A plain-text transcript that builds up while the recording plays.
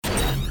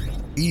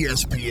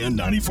ESPN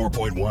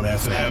 94.1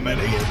 FM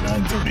and AM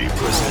 930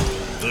 present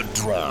The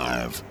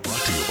Drive.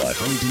 Brought to you by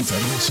Huntington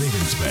Federal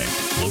Savings Bank.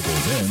 Local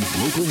then,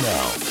 local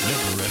now.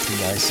 Member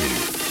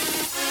FDIC.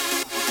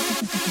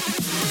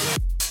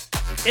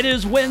 It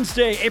is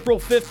Wednesday, April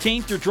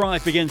 15th. Your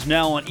drive begins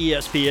now on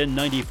ESPN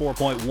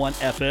 94.1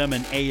 FM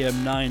and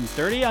AM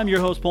 930. I'm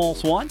your host, Paul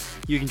Swann.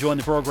 You can join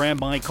the program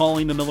by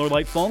calling the Miller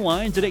Lite phone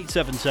lines at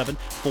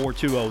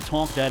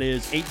 877-420-TALK. That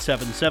is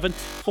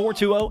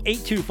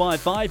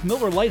 877-420-8255.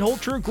 Miller Lite,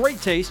 hold true,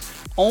 great taste.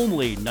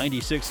 Only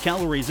 96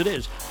 calories. It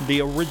is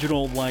the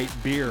original light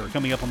beer.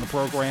 Coming up on the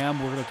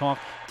program, we're going to talk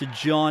to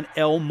Jon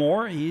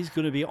Elmore. He's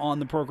going to be on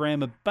the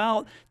program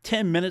about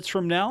 10 minutes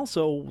from now,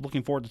 so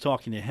looking forward to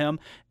talking to him.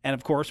 And,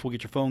 of course, we'll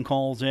get your phone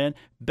calls in.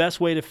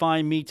 Best way to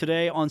find me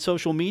today on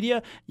social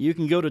media, you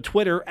can go to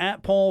Twitter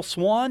at Paul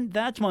Swann.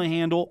 That's my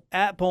handle,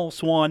 at Paul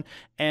Swann.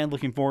 And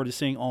looking forward to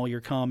seeing all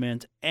your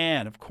comments.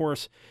 And, of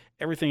course,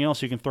 everything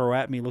else you can throw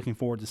at me. Looking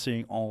forward to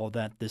seeing all of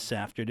that this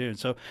afternoon.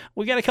 So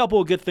we got a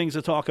couple of good things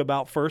to talk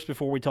about first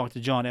before we talk to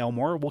Jon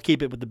Elmore. We'll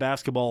keep it with the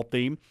basketball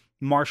theme.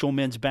 Marshall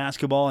men's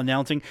basketball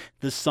announcing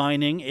the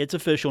signing. It's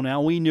official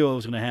now. We knew it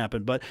was going to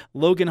happen. But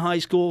Logan High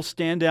School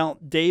standout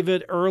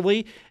David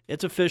Early,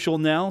 it's official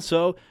now.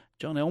 So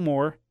Jon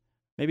Elmore,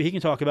 maybe he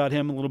can talk about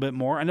him a little bit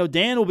more. I know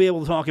Dan will be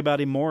able to talk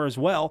about him more as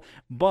well.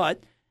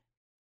 But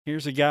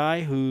here's a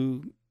guy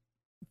who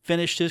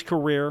finished his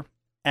career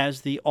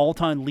as the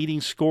all-time leading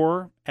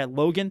scorer at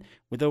Logan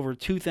with over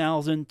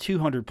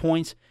 2,200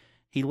 points.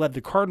 He led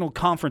the Cardinal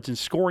Conference in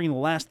scoring the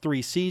last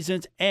 3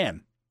 seasons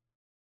and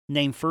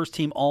named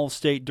first-team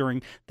All-State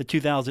during the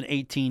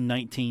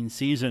 2018-19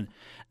 season.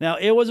 Now,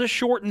 it was a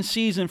shortened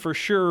season for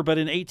sure, but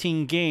in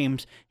 18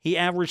 games, he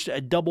averaged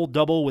a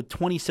double-double with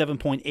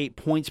 27.8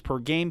 points per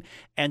game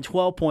and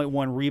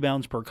 12.1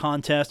 rebounds per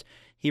contest.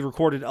 He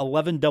recorded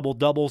 11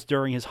 double-doubles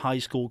during his high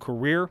school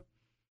career.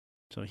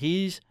 So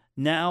he's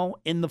now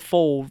in the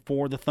fold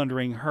for the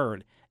Thundering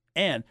Herd.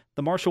 And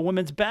the Marshall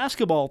women's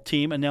basketball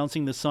team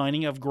announcing the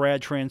signing of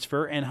grad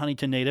transfer and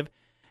Huntington native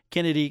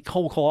Kennedy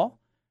Colclaw.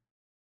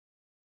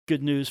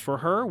 Good news for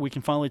her. We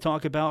can finally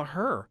talk about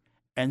her.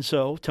 And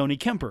so Tony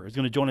Kemper is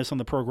going to join us on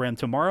the program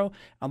tomorrow.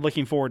 I'm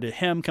looking forward to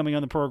him coming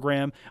on the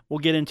program. We'll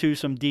get into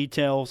some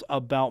details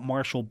about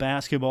Marshall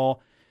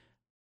basketball.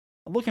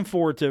 I'm looking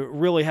forward to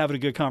really having a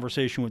good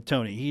conversation with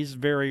Tony. He's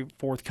very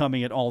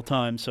forthcoming at all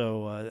times,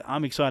 so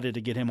I'm excited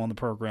to get him on the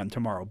program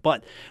tomorrow.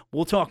 But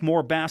we'll talk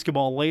more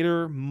basketball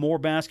later, more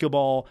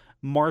basketball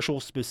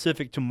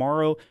Marshall-specific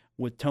tomorrow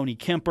with Tony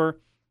Kemper,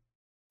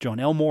 Jon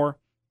Elmore.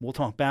 We'll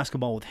talk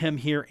basketball with him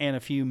here in a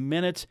few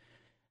minutes.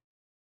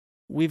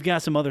 We've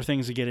got some other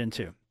things to get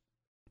into.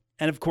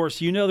 And, of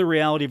course, you know the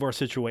reality of our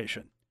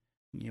situation.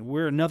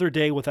 We're another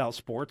day without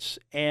sports,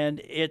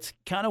 and it's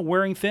kind of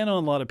wearing thin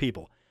on a lot of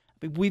people.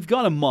 We've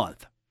got a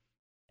month,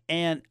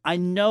 and I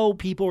know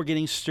people are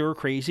getting stir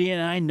crazy,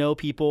 and I know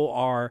people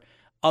are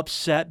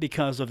upset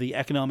because of the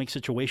economic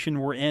situation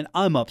we're in.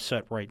 I'm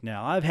upset right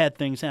now. I've had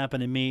things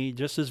happen to me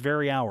just this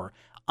very hour.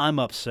 I'm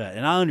upset,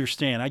 and I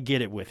understand. I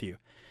get it with you.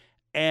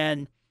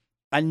 And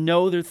I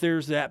know that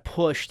there's that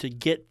push to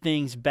get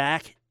things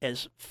back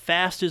as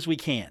fast as we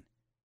can.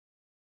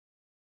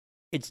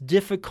 It's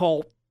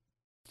difficult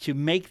to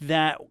make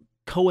that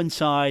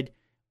coincide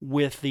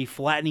with the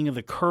flattening of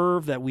the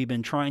curve that we've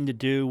been trying to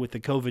do with the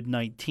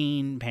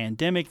COVID-19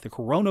 pandemic, the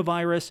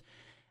coronavirus,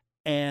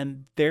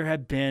 and there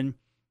have been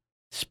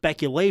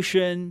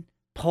speculation,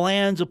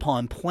 plans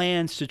upon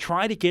plans to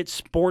try to get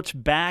sports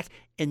back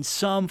in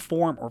some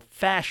form or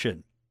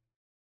fashion.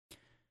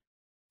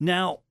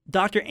 Now,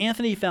 Dr.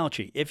 Anthony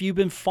Fauci, if you've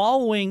been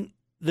following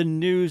the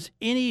news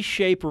any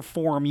shape or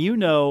form, you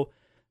know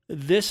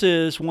this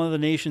is one of the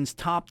nation's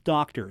top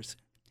doctors.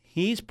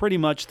 He's pretty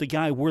much the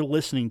guy we're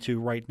listening to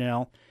right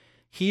now.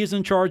 He is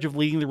in charge of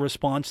leading the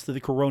response to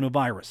the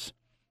coronavirus.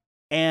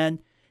 And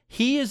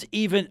he has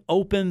even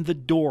opened the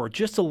door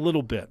just a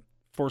little bit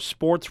for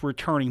sports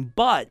returning.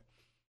 But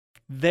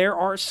there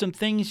are some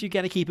things you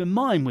got to keep in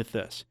mind with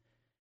this.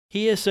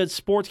 He has said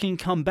sports can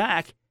come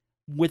back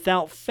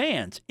without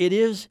fans. It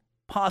is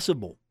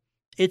possible.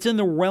 It's in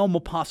the realm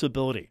of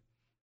possibility.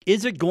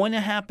 Is it going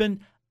to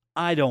happen?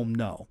 I don't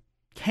know.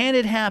 Can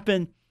it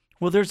happen?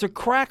 Well, there's a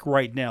crack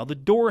right now. The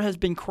door has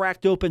been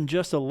cracked open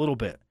just a little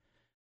bit.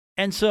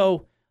 And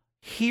so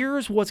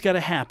here's what's got to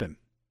happen.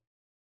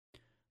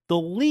 The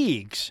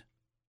leagues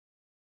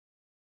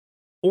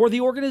or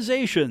the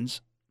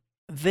organizations,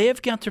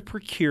 they've got to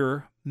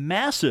procure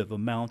massive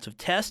amounts of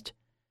tests,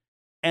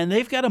 and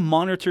they've got to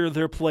monitor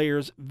their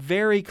players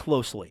very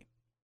closely.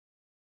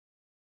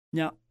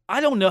 Now, I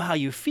don't know how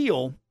you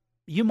feel.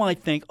 You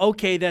might think,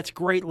 okay, that's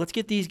great. Let's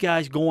get these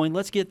guys going.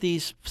 Let's get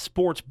these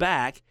sports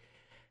back.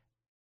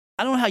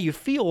 I don't know how you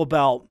feel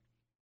about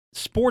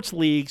sports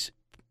leagues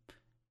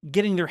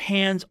getting their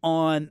hands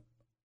on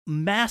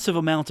massive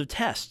amounts of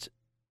tests,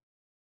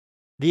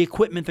 the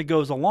equipment that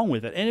goes along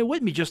with it. And it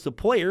wouldn't be just the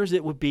players.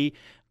 It would be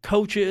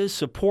coaches,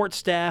 support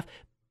staff,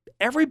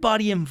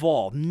 everybody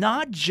involved,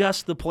 not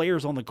just the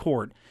players on the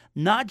court,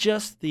 not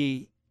just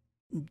the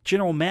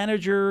general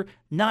manager,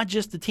 not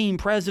just the team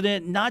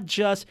president, not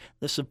just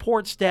the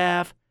support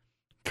staff,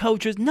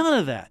 coaches, none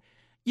of that.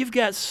 You've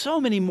got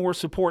so many more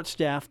support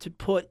staff to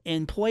put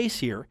in place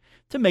here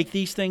to make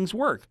these things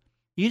work.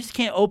 You just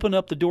can't open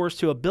up the doors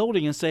to a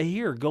building and say,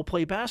 here, go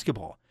play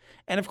basketball.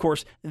 And of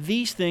course,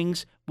 these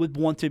things would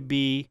want to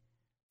be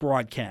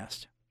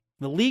broadcast.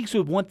 The leagues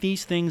would want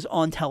these things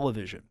on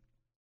television.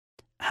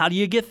 How do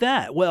you get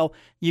that? Well,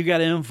 you got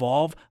to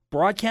involve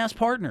broadcast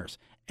partners.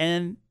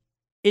 And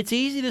it's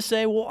easy to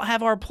say, well,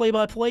 have our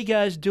play-by-play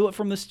guys do it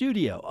from the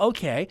studio.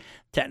 Okay,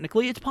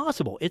 technically it's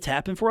possible. It's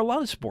happened for a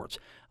lot of sports.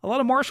 A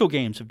lot of Marshall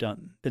games have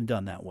been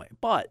done that way.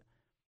 But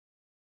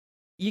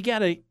you got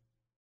to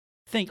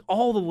think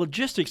all the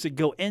logistics that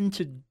go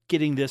into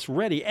getting this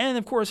ready. And,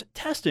 of course,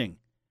 testing.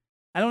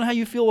 I don't know how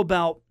you feel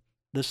about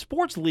the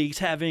sports leagues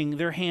having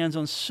their hands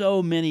on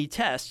so many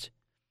tests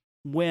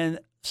when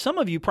some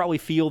of you probably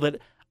feel that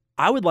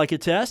I would like a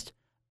test.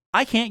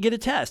 I can't get a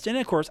test. And,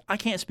 of course, I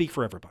can't speak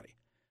for everybody.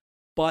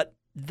 But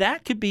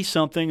that could be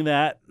something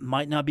that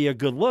might not be a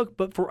good look.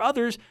 But for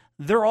others,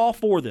 they're all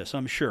for this,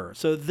 I'm sure.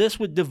 So this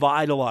would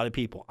divide a lot of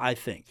people, I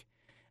think.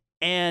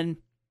 And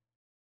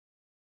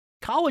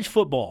college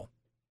football,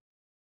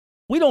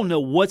 we don't know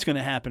what's going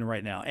to happen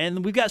right now.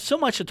 And we've got so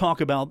much to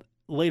talk about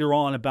later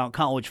on about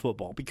college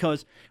football,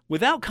 because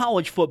without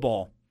college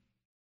football,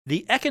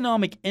 the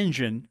economic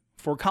engine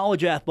for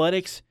college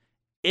athletics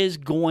is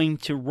going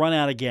to run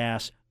out of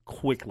gas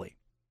quickly.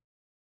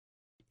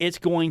 It's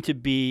going to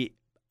be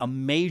a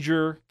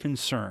major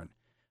concern.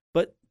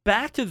 But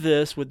back to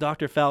this with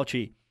Dr.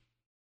 Fauci,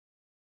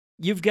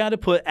 you've got to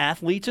put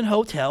athletes in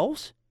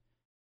hotels.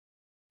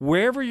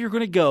 Wherever you're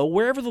going to go,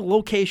 wherever the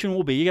location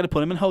will be, you got to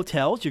put them in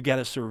hotels. You've got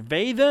to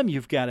survey them.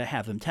 You've got to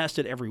have them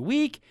tested every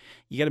week.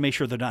 You got to make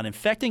sure they're not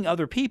infecting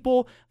other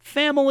people,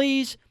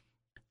 families.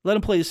 Let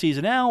them play the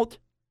season out.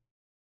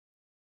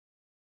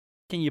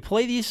 Can you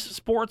play these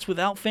sports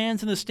without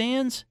fans in the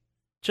stands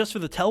just for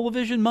the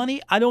television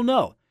money? I don't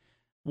know.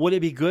 Would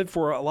it be good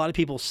for a lot of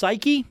people's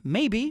psyche?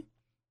 Maybe.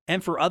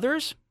 And for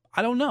others?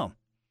 I don't know.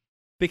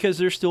 Because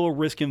there's still a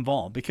risk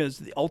involved. Because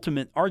the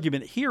ultimate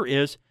argument here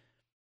is,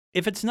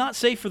 if it's not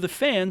safe for the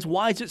fans,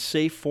 why is it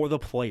safe for the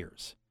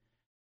players?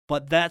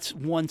 But that's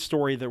one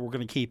story that we're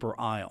going to keep our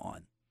eye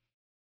on.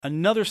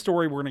 Another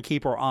story we're going to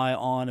keep our eye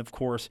on, of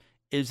course,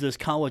 is this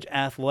college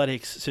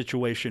athletics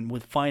situation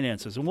with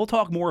finances. And we'll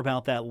talk more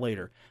about that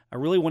later. I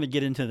really want to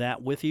get into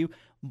that with you,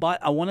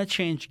 but I want to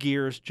change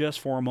gears just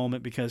for a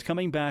moment, because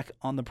coming back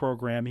on the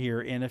program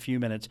here in a few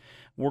minutes,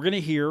 we're going to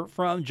hear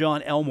from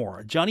Jon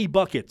Elmore. Johnny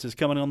Buckets is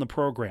coming on the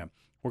program.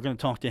 We're going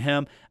to talk to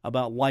him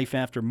about life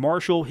after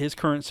Marshall, his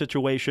current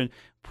situation.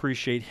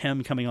 Appreciate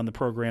him coming on the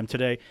program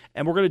today.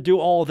 And we're going to do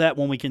all of that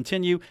when we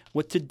continue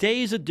with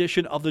today's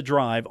edition of The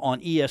Drive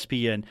on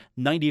ESPN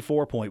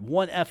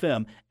 94.1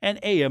 FM and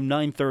AM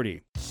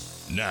 930.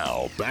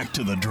 Now, back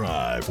to The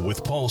Drive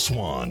with Paul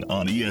Swann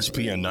on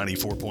ESPN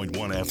 94.1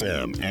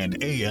 FM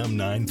and AM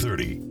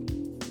 930.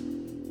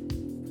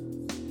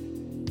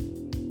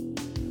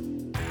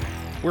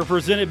 We're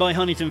presented by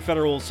Huntington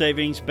Federal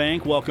Savings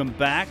Bank. Welcome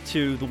back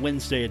to the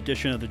Wednesday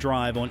edition of The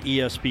Drive on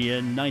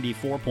ESPN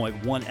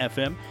 94.1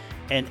 FM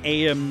and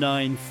AM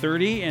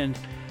 930. And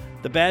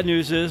the bad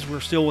news is we're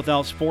still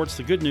without sports.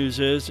 The good news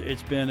is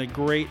it's been a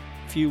great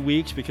few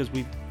weeks, because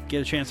we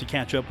get a chance to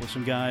catch up with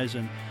some guys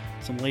and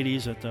some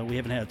ladies that we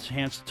haven't had a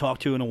chance to talk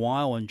to in a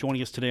while. And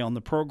joining us today on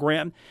the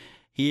program,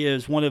 he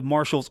is one of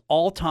Marshall's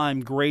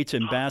all-time greats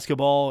in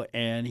basketball,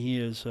 and he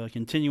is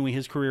continuing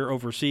his career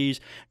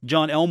overseas.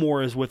 Jon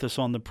Elmore is with us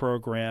on the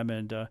program,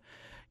 and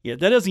that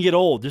doesn't get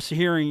old, just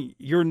hearing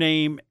your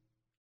name,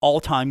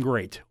 all-time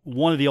great,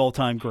 one of the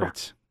all-time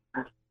greats.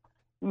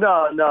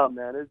 No,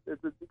 man,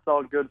 it's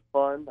all good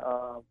fun.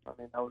 I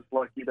was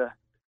lucky to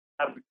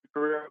have a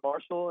career at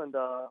Marshall, and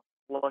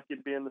lucky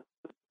to be in the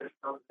situation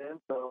I was in,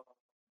 so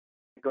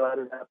I'm glad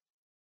it happened.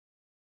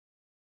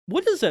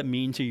 What does that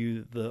mean to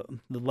you, the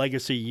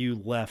legacy you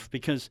left?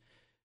 Because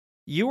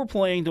you were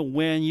playing to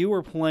win. You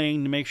were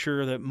playing to make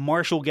sure that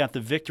Marshall got the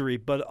victory.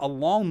 But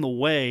along the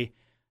way,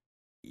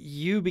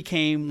 you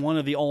became one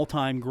of the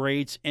all-time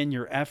greats in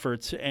your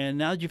efforts. And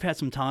now that you've had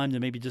some time to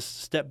maybe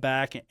just step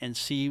back and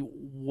see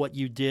what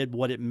you did,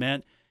 what it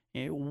meant,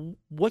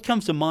 what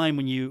comes to mind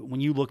when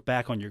you look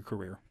back on your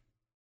career?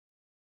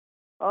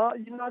 I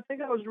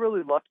think I was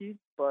really lucky,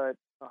 but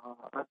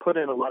I put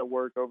in a lot of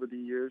work over the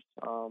years.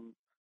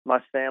 My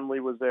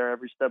family was there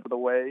every step of the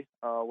way,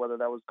 whether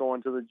that was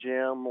going to the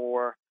gym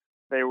or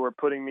they were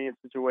putting me in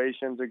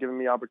situations or giving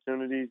me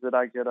opportunities that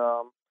I could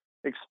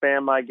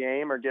expand my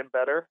game or get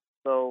better.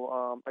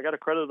 So I got to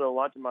credit a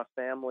lot to my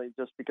family,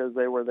 just because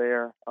they were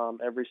there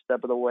every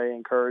step of the way,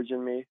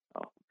 encouraging me.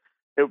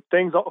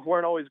 Things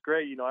weren't always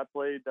great. I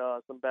played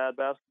some bad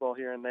basketball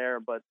here and there,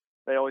 but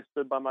they always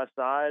stood by my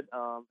side,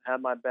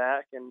 had my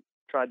back, and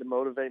tried to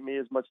motivate me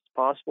as much as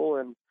possible.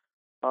 And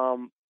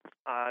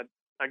I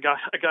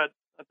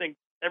think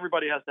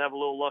everybody has to have a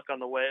little luck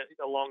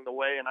along the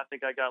way, and I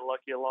think I got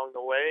lucky along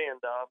the way, and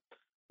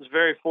was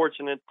very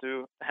fortunate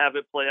to have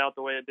it play out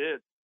the way it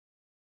did.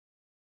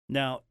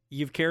 Now,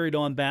 you've carried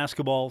on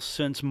basketball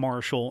since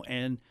Marshall,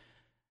 and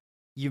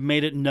you've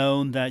made it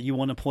known that you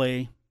want to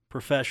play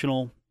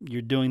professional.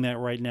 You're doing that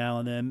right now,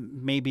 and then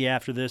maybe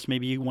after this,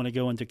 maybe you want to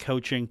go into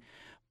coaching.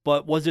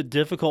 But was it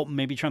difficult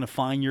maybe trying to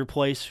find your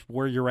place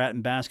where you're at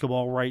in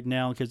basketball right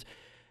now? Because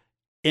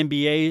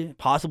NBA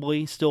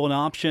possibly still an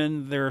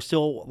option. There are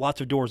still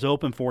lots of doors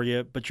open for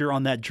you, but you're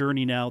on that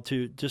journey now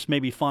to just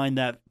maybe find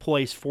that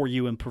place for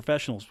you in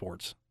professional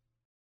sports.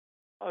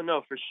 Oh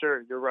no, for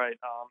sure. You're right.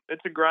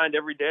 It's a grind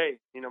every day.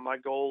 My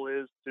goal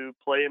is to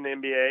play in the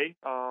NBA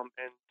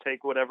and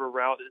take whatever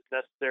route is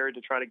necessary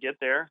to try to get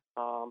there.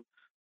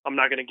 I'm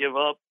not going to give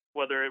up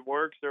whether it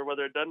works or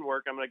whether it doesn't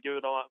work. I'm going to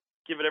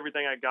give it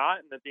everything I got,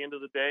 and at the end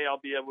of the day, I'll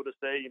be able to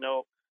say,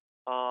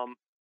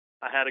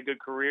 I had a good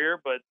career,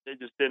 but it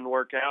just didn't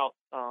work out.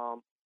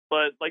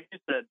 But like you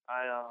said,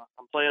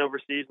 I'm playing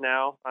overseas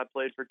now. I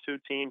played for 2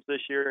 teams this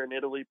year in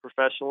Italy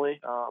professionally.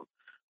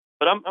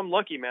 But I'm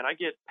lucky, man. I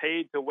get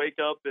paid to wake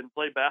up and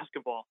play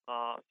basketball.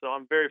 So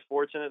I'm very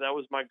fortunate. That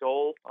was my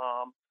goal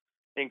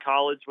in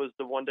college, was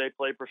to one day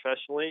play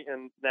professionally,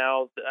 and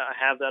now I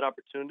have that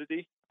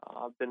opportunity.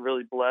 I've been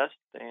really blessed,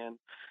 and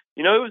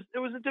it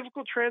was a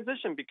difficult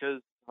transition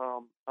because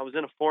I was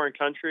in a foreign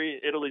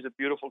country. Italy's a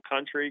beautiful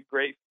country,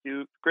 great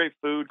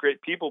food,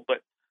 great people, but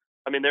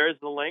there is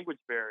the language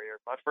barrier.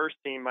 My first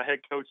team, my head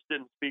coach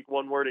didn't speak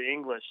one word of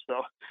English,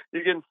 so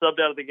you're getting subbed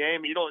out of the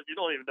game. You don't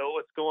even know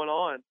what's going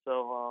on.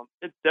 So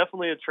it's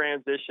definitely a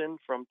transition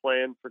from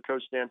playing for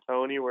Coach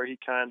D'Antoni, where he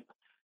kind of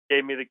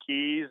gave me the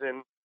keys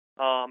and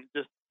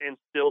just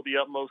instilled the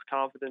utmost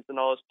confidence in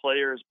all his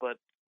players. But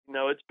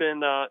it's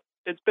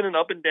been an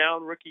up and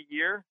down rookie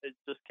year. It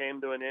just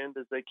came to an end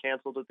as they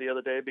canceled it the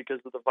other day because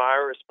of the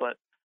virus. But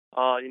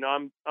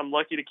I'm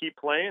lucky to keep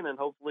playing, and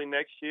hopefully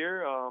next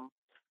year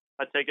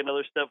I take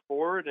another step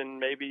forward, and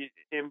maybe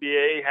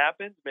NBA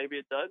happens, maybe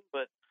it doesn't,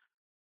 but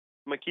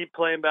I'm going to keep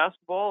playing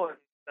basketball, and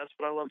that's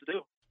what I love to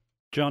do.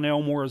 Jon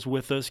Elmore is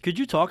with us. Could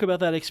you talk about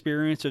that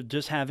experience of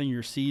just having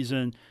your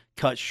season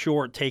cut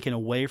short, taken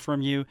away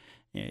from you?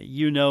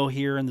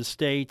 Here in the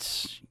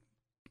States,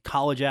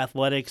 college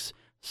athletics,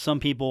 some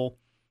people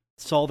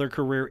saw their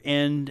career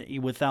end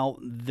without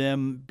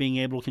them being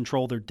able to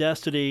control their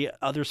destiny.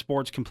 Other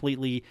sports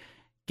completely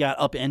got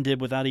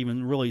upended without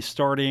even really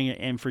starting.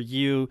 And for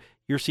you,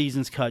 your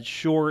season's cut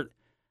short.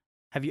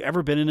 Have you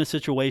ever been in a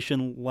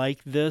situation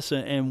like this?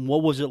 And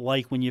what was it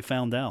like when you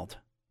found out?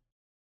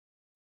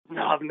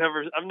 No, I've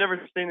never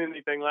seen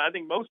anything like. I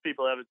think most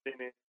people haven't seen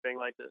anything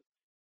like this.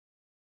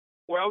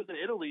 Where I was in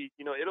Italy,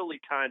 Italy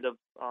it kind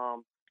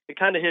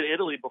of hit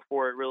Italy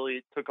before it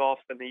really took off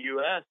in the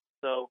U.S.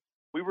 So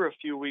we were a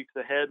few weeks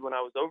ahead when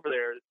I was over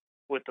there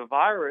with the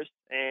virus,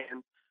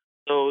 and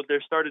so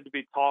there started to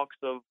be talks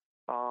of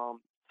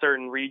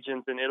certain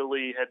regions in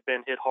Italy had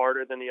been hit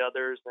harder than the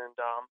others, and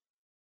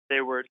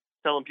they were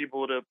telling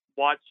people to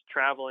watch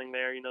traveling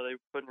there. They were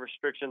putting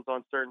restrictions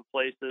on certain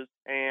places,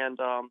 and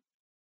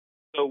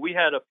so we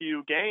had a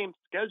few games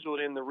scheduled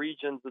in the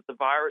regions that the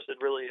virus had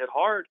really hit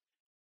hard,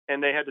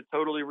 and they had to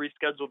totally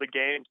reschedule the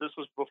games. This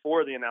was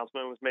before the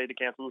announcement was made to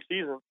cancel the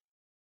season.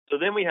 So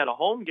then we had a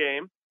home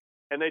game,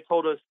 and they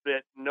told us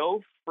that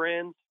no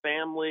friends,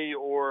 family,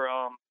 or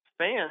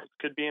fans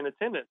could be in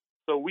attendance.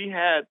 So we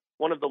had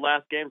one of the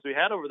last games we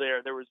had over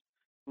there. There was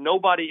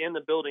nobody in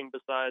the building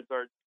besides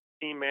our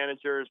team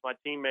managers, my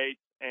teammates,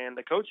 and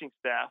the coaching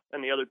staff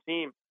and the other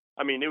team.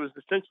 It was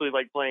essentially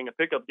like playing a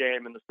pickup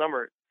game in the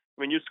summer.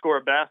 You score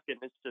a basket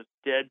and it's just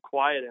dead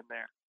quiet in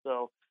there.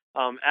 So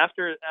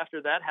after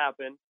that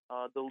happened,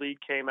 the league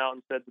came out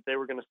and said that they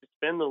were going to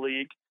suspend the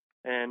league,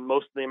 and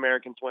most of the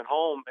Americans went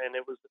home. And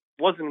it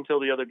wasn't until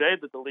the other day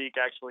that the league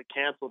actually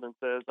canceled and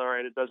says, all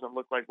right, it doesn't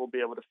look like we'll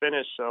be able to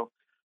finish. So,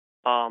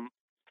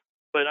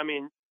 but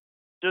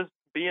just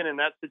being in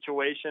that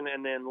situation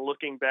and then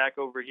looking back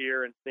over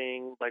here and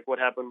seeing like what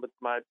happened with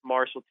my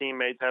Marshall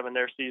teammates having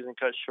their season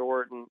cut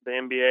short and the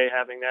NBA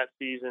having that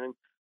season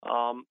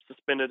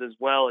suspended as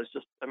well, it's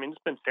just,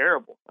 it's been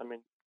terrible.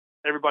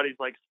 Everybody's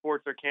like,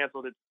 sports are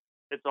canceled.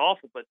 It's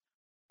awful, but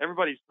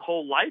everybody's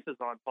whole life is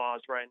on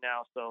pause right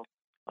now. So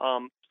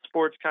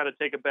sports kind of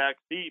take a back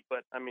seat,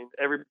 but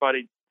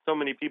everybody, so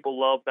many people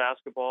love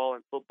basketball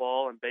and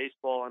football and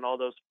baseball and all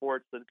those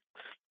sports that it's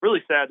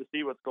really sad to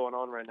see what's going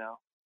on right now.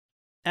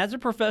 As a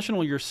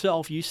professional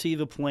yourself, you see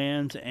the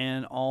plans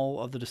and all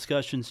of the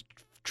discussions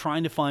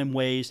trying to find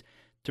ways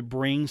to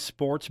bring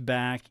sports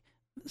back.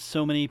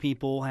 So many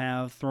people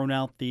have thrown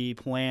out the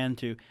plan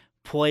to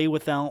play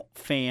without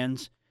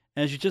fans.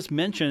 As you just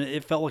mentioned,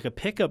 it felt like a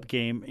pickup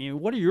game.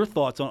 What are your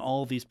thoughts on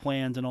all of these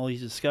plans and all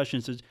these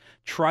discussions to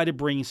try to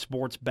bring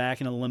sports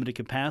back in a limited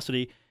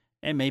capacity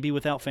and maybe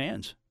without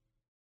fans?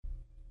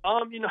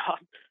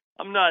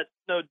 I'm not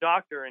no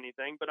doctor or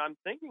anything, but I'm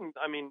thinking,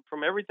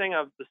 from everything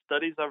the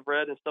studies I've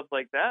read and stuff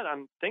like that,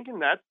 I'm thinking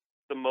that's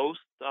the most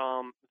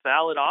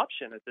valid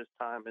option at this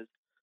time is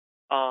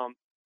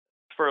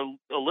for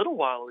a little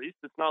while at least.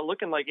 It's not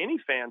looking like any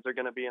fans are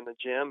going to be in the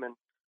gym. And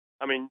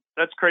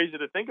that's crazy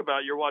to think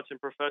about. You're watching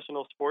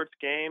professional sports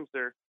games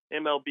or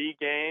MLB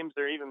games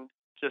or even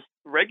just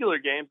regular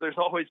games, there's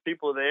always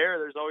people there.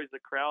 There's always a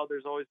crowd.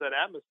 There's always that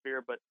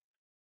atmosphere. But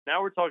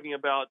now we're talking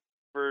about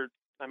the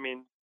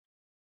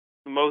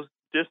most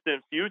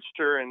distant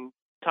future and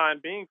time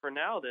being for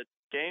now that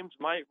games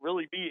might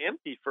really be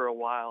empty for a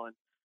while.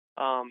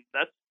 And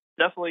that's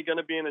definitely going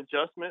to be an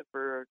adjustment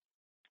for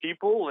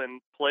people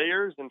and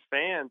players and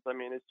fans.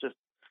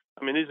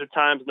 These are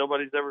times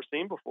nobody's ever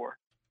seen before.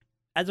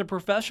 As a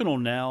professional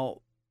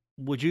now,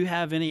 would you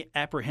have any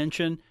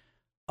apprehension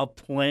of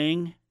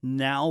playing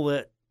now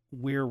that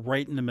we're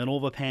right in the middle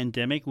of a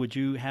pandemic? Would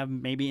you have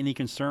maybe any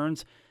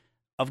concerns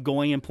of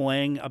going and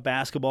playing a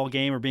basketball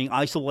game or being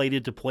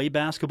isolated to play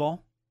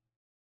basketball?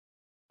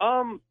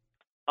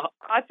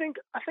 I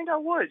think I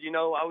would.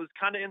 I was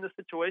kind of in the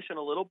situation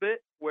a little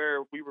bit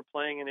where we were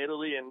playing in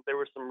Italy and there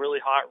were some really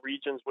hot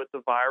regions with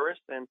the virus,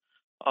 and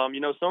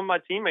some of my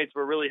teammates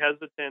were really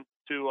hesitant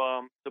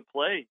to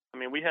play.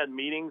 We had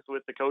meetings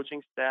with the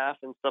coaching staff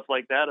and stuff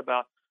like that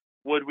about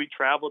would we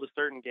travel to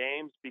certain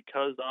games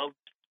because of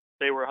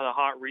they were the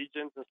hot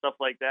regions and stuff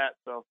like that.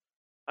 So,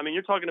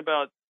 you're talking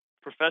about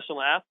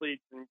professional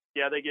athletes, and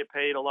yeah, they get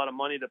paid a lot of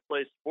money to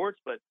play sports,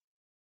 but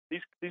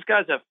these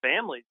guys have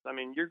families.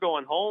 You're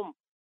going home.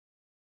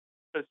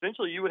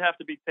 Essentially, you would have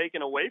to be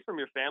taken away from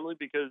your family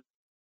because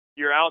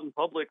you're out in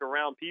public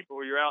around people,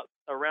 or you're out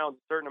around a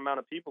certain amount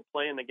of people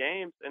playing the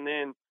games. And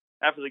then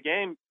after the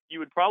game, you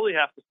would probably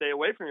have to stay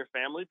away from your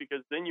family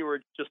because then you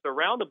were just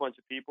around a bunch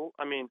of people.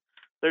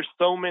 There's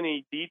so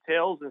many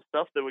details and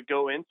stuff that would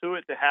go into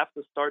it to have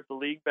to start the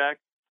leagues back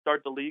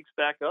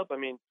up.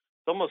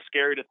 It's almost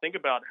scary to think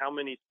about how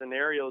many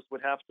scenarios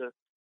would have to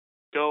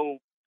go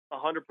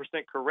 100%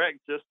 correct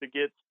just to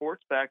get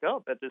sports back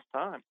up at this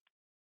time.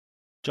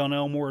 Jon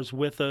Elmore is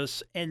with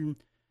us, and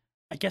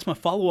I guess my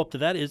follow-up to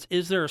that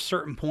is there a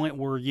certain point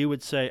where you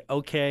would say,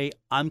 okay,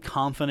 I'm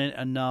confident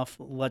enough,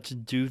 let's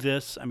do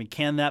this?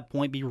 Can that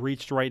point be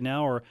reached right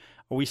now, or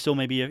are we still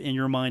maybe in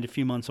your mind a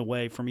few months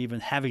away from even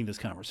having this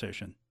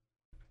conversation?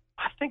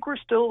 I think we're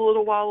still a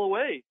little while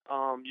away.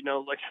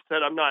 Like I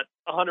said, I'm not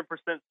 100%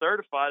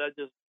 certified. I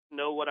just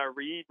know what I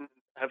read and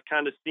have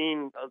kind of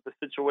seen the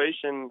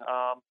situation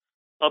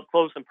up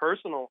close and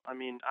personal.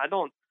 I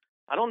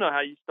don't know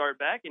how you start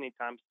back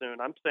anytime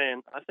soon. I'm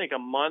saying I think a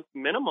month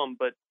minimum,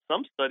 but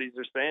some studies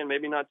are saying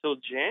maybe not till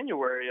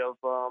January of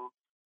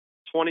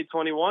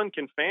 2021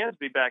 can fans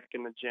be back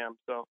in the gym.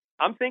 So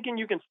I'm thinking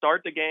you can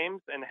start the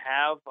games and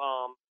have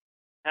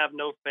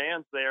no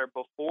fans there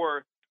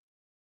before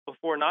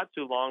not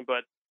too long,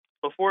 but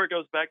before it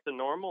goes back to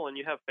normal and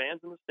you have fans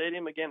in the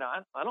stadium again,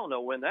 I don't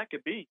know when that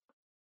could be.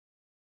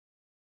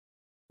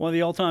 One of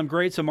the all-time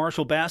greats of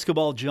Marshall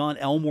basketball, Jon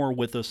Elmore,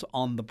 with us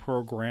on the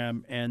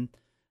program. And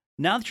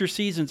now that your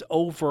season's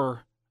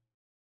over,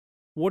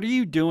 what are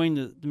you doing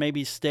to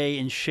maybe stay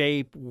in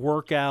shape,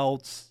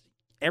 workouts,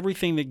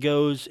 everything that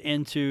goes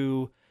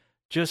into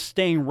just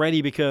staying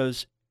ready?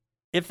 Because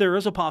if there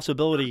is a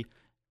possibility,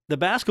 the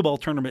basketball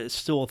tournament is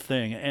still a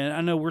thing. And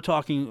I know we're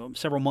talking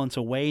several months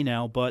away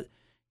now, but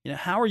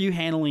how are you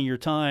handling your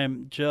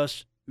time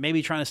just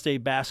maybe trying to stay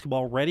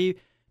basketball ready?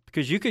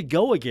 Because you could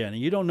go again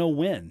and you don't know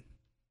when.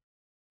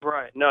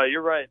 Right. No,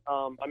 you're right.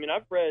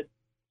 I've read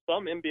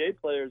some NBA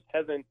players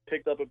haven't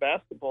picked up a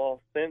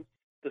basketball since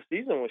the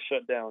season was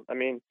shut down.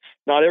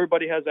 Not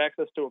everybody has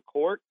access to a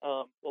court.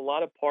 A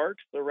lot of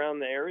parks around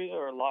the area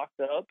are locked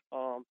up,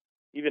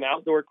 even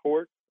outdoor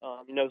courts.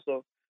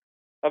 So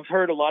I've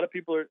heard a lot of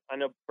people I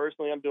know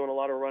personally, I'm doing a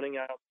lot of running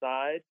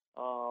outside,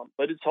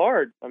 but it's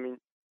hard.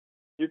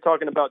 You're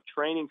talking about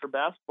training for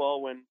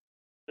basketball when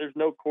there's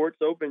no courts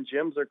open,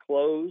 gyms are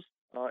closed,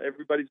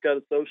 everybody's got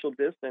a social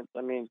distance.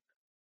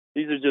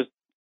 These are just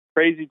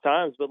crazy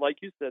times, but like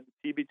you said,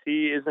 the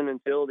TBT isn't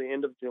until the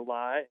end of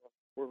July.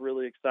 We're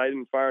really excited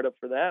and fired up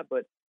for that.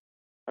 But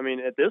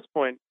at this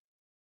point,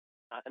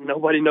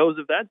 nobody knows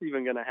if that's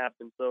even going to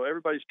happen. So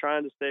everybody's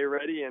trying to stay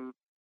ready and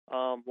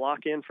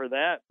lock in for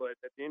that. But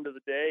at the end of the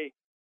day,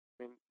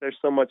 there's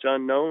so much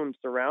unknown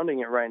surrounding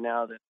it right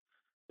now that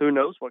who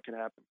knows what can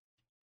happen.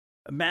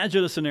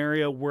 Imagine a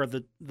scenario where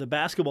the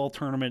basketball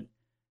tournament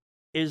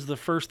is the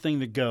first thing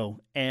to go,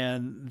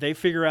 and they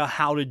figure out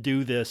how to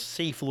do this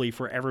safely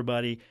for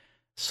everybody.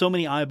 So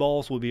many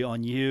eyeballs will be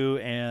on you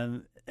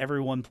and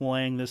everyone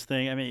playing this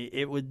thing.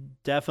 It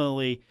would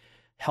definitely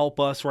help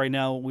us right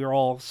now. We're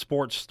all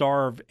sports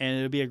starved, and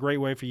it would be a great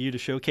way for you to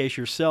showcase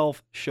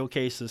yourself,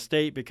 showcase the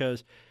state,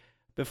 because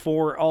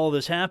before all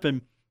this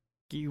happened,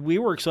 we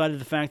were excited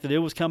the fact that it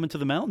was coming to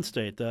the Mountain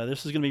State.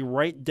 This is going to be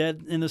right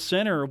dead in the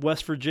center of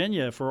West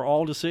Virginia for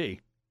all to see.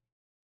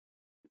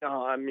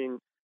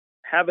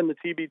 Having the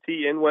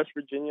TBT in West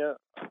Virginia,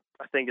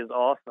 I think, is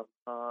awesome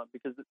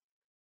because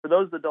for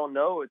those that don't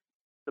know,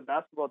 the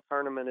basketball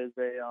tournament is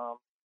a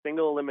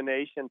single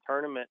elimination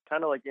tournament,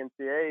 kind of like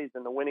NCAAs,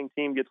 and the winning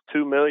team gets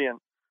 $2 million.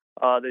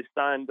 They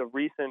signed the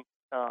recent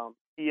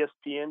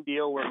ESPN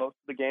deal where most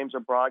of the games are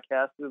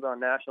broadcasted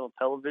on national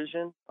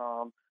television.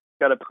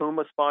 Got a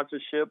Puma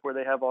sponsorship where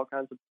they have all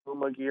kinds of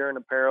Puma gear and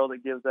apparel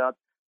that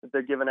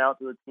they're giving out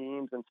to the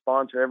teams and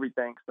sponsor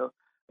everything. So,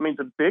 I mean,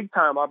 it's a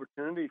big-time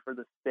opportunity for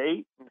the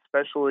state, and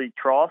especially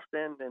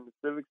Charleston and the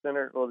Civic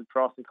Center, or the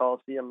Charleston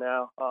Coliseum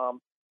now.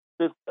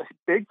 Just a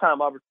big-time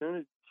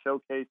opportunity to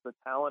showcase the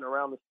talent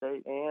around the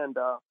state and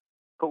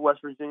put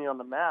West Virginia on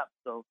the map.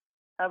 So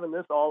having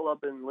this all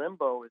up in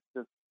limbo is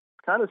just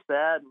kind of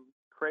sad and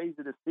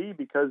crazy to see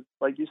because,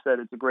 like you said,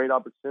 it's a great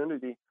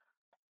opportunity.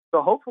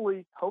 So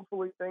hopefully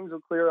things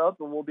will clear up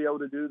and we'll be able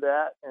to do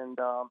that and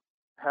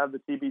have the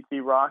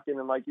TBT rocking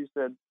and, like you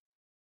said,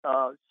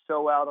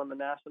 show out on the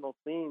national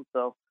scene.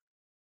 So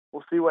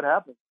we'll see what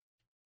happens.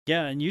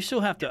 Yeah, and you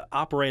still have to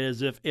operate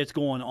as if it's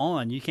going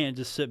on. You can't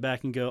just sit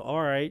back and go,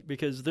 all right,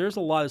 because there's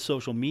a lot of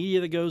social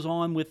media that goes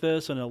on with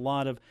this and a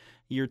lot of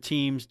your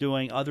teams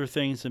doing other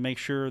things to make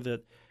sure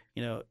that,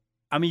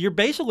 I mean, you're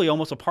basically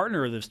almost a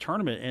partner of this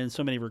tournament in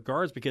so many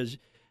regards because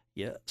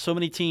so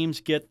many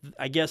teams get,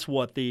 I guess,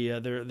 they're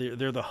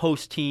the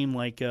host team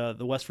like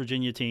the West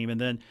Virginia team,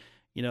 and then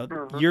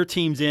your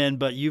team's in,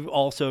 but you've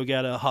also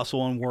got to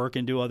hustle and work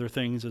and do other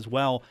things as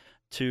well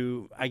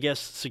to, I guess,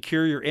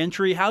 secure your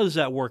entry. How does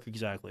that work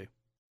exactly?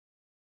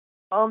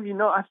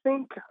 I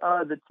think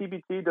the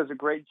TBT does a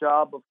great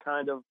job of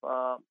kind of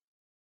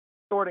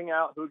sorting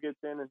out who gets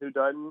in and who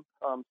doesn't.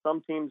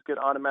 Some teams get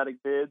automatic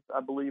bids.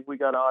 I believe we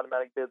got an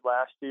automatic bid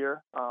last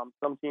year.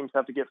 Some teams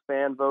have to get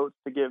fan votes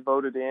to get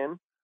voted in.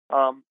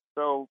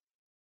 So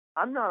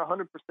I'm not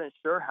 100%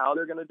 sure how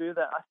they're going to do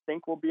that. I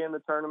think we'll be in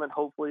the tournament.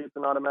 Hopefully it's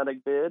an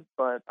automatic bid.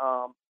 But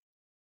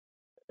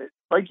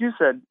like you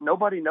said,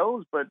 nobody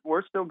knows, but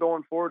we're still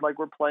going forward like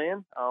we're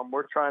playing.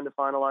 We're trying to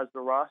finalize the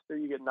roster.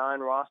 You get 9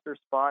 roster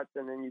spots,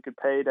 and then you could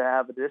pay to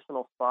have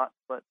additional spots.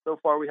 But so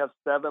far we have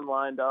 7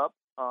 lined up.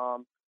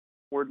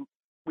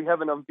 We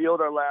haven't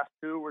unveiled our last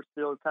 2. We're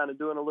still kind of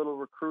doing a little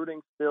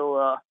recruiting,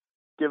 still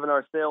giving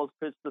our sales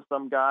pitch to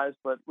some guys.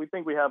 But we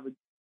think we have a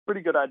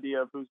pretty good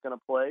idea of who's going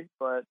to play.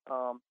 But,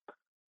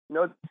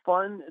 it's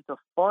fun. It's a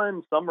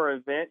fun summer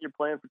event. You're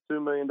playing for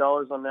 $2 million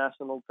on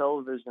national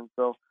television.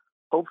 So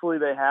hopefully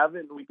they have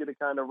it and we get to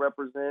kind of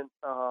represent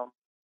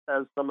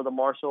as some of the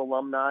Marshall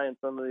alumni and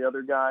some of the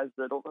other guys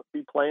that will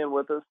be playing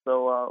with us.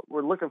 So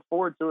we're looking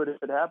forward to it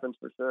if it happens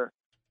for sure.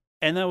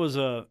 And that was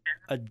a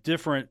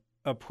different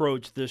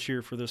approach this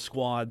year for the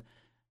squad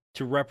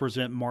to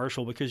represent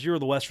Marshall because you're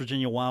the West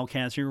Virginia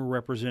Wildcats. You're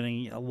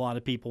representing a lot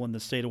of people in the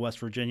state of West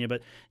Virginia,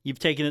 but you've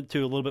taken it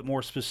to a little bit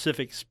more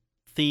specific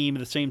theme. At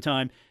the same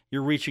time,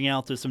 you're reaching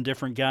out to some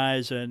different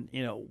guys. And,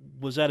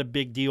 was that a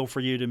big deal for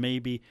you to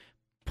maybe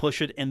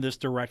push it in this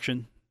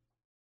direction?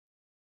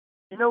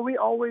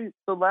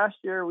 So last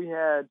year we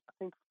had, I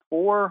think,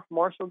 4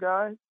 Marshall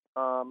guys,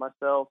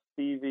 myself,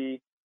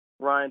 Stevie,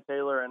 Ryan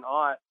Taylor, and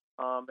Ott.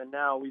 And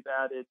now we've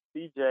added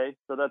CJ,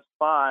 so that's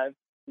 5,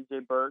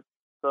 CJ Burke.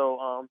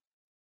 So,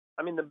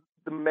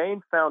 the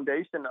main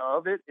foundation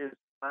of it is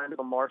kind of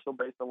a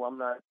Marshall-based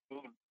alumni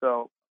team.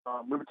 So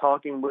we were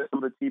talking with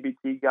some of the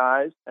TBT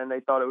guys, and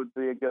they thought it would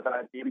be a good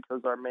idea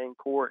because our main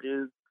core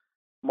is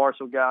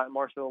Marshall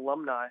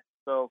alumni.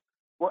 So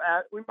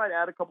we might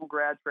add a couple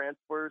grad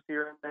transfers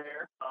here and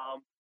there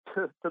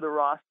to the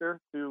roster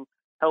to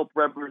help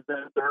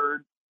represent the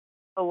Herd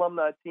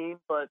alumni team.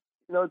 But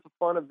it's a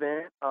fun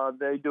event.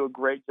 They do a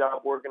great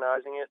job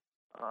organizing it.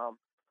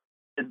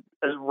 It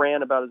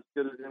ran about as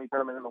good as any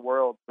tournament in the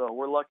world. So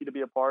we're lucky to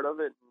be a part of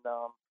it. And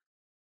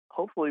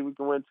hopefully we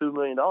can win $2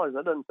 million.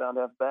 That doesn't sound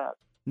half bad.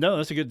 No,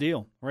 that's a good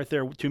deal. Right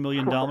there, $2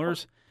 million.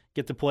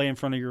 Get to play in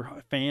front of your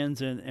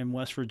fans in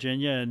West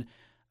Virginia. And,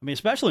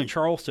 especially in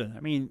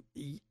Charleston.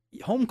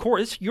 Home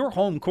court, it's your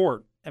home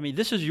court.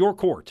 This is your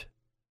court.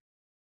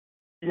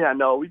 Yeah,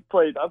 no, I've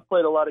played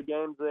a lot of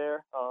games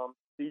there.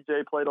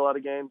 CJ played a lot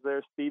of games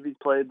there. Stevie's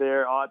played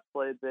there. Ott's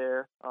played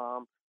there.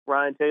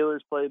 Ryan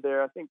Taylor's played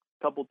there, I think,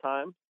 a couple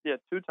times. Yeah,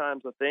 2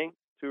 times, I think,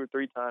 2 or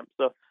 3 times.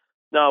 So,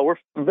 no, we're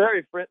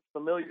very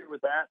familiar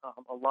with that.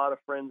 A lot of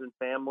friends and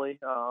family.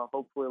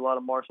 Hopefully a lot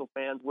of Marshall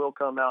fans will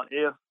come out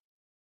if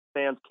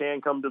fans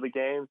can come to the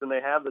games and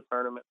they have the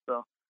tournament.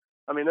 So,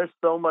 there's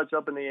so much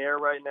up in the air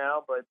right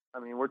now, but,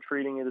 we're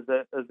treating it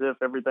as if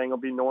everything will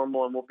be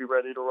normal and we'll be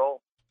ready to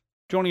roll.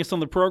 Joining us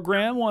on the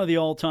program, one of the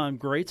all-time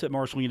greats at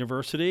Marshall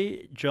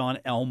University, Jon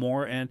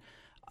Elmore. And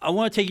I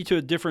want to take you to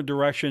a different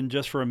direction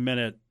just for a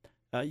minute.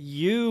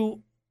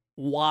 You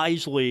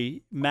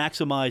wisely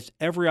maximized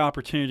every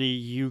opportunity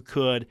you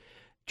could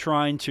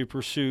trying to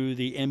pursue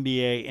the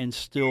NBA and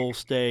still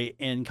stay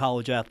in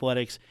college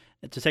athletics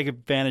to take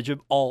advantage of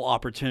all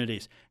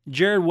opportunities.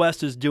 Jared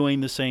West is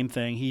doing the same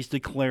thing. He's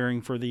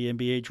declaring for the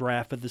NBA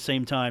draft. At the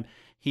same time,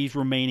 he's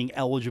remaining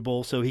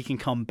eligible so he can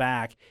come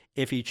back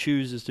if he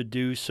chooses to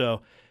do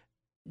so.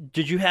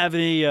 Did you have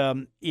any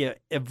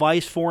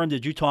advice for him?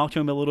 Did you talk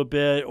to him a little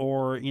bit,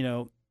 or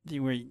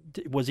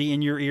was he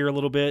in your ear a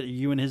little bit? Are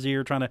you in his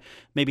ear trying to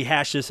maybe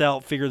hash this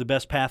out, figure the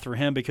best path for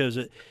him? Because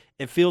it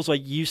feels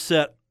like you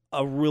set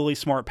a really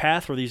smart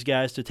path for these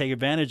guys to take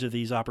advantage of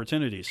these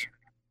opportunities.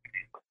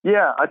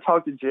 Yeah, I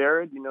talked to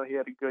Jared. He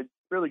had a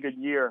really good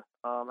year.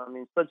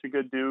 Such a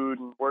good dude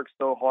and worked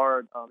so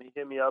hard. He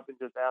hit me up and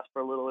just asked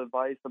for a little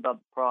advice about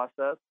the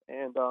process.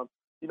 And,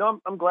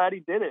 I'm glad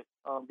he did it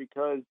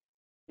because,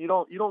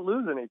 you don't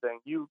lose anything.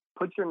 You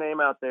put your name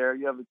out there.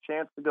 You have a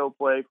chance to go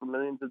play for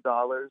millions of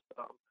dollars,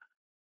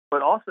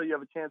 but also you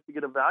have a chance to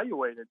get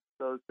evaluated.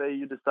 So say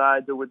you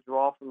decide to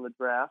withdraw from the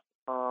draft,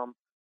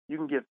 you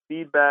can get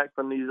feedback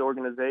from these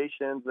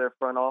organizations, their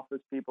front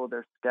office people,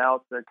 their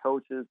scouts, their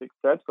coaches,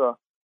 etc.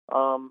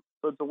 So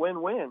it's a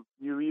win-win.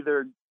 You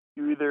either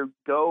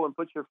go and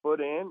put your foot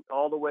in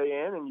all the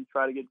way in and you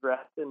try to get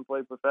drafted and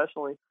play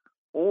professionally,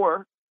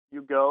 or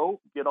you go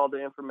get all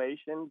the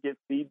information, get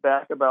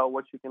feedback about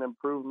what you can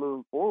improve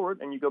moving forward,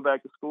 and you go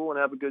back to school and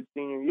have a good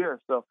senior year.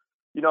 So,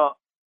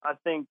 I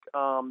think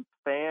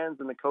fans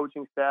and the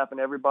coaching staff and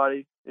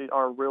everybody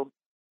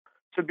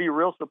should be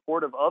real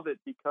supportive of it,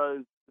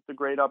 because it's a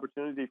great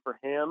opportunity for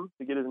him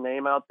to get his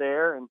name out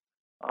there. And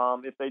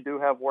if they do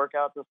have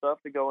workouts and stuff,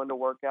 to go into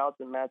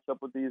workouts and match up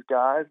with these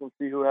guys and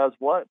see who has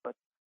what. But,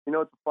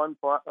 it's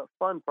a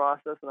fun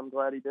process, and I'm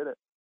glad he did it.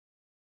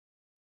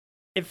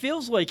 It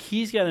feels like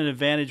he's got an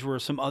advantage where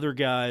some other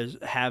guys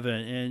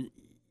haven't. And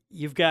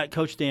you've got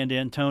Coach Dan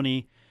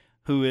D'Antoni,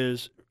 who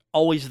is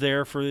always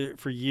there for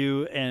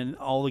you and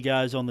all the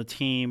guys on the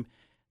team,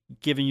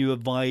 giving you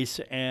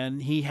advice,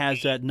 and he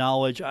has that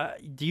knowledge.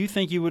 Do you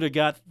think you would have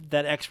got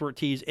that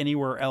expertise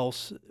anywhere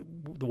else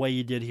the way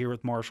you did here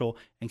with Marshall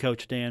and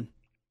Coach Dan?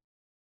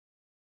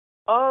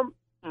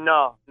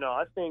 No.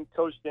 I think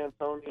Coach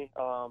D'Antoni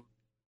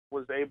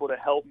was able to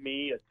help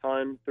me a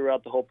ton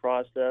throughout the whole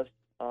process.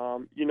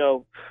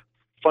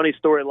 Funny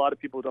story, a lot of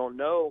people don't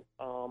know.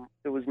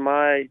 It was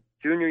my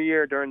junior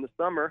year during the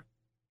summer,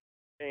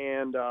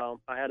 and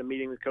I had a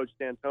meeting with Coach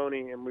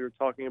D'Antoni, and we were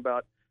talking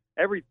about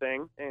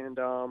everything. And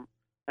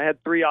I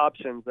had three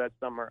options that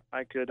summer.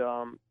 I could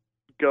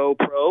go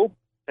pro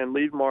and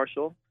leave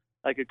Marshall.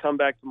 I could come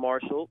back to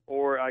Marshall,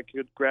 or I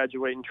could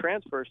graduate and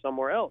transfer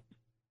somewhere else.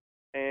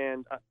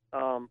 And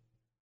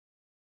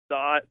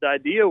the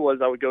idea was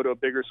I would go to a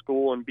bigger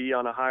school and be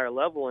on a higher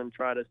level and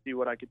try to see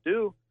what I could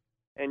do.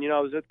 And, I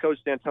was with Coach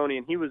D'Antoni,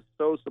 and he was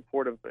so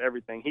supportive of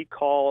everything. He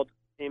called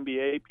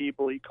NBA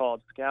people. He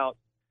called scouts.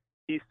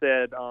 He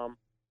said,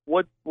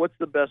 what's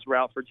the best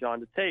route for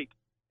Jon to take?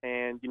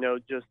 And,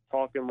 just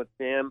talking with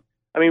him.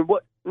 I mean,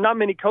 not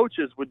many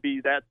coaches would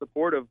be that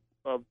supportive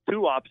of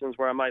two options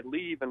where I might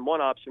leave and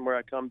one option where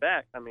I come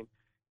back. I mean,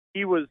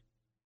 he was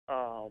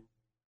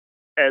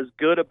as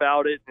good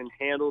about it and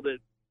handled it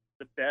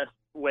the best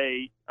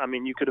way,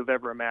 you could have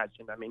ever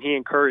imagined. He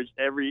encouraged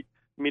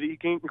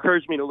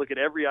me to look at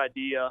every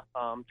idea,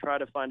 try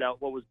to find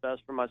out what was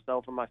best for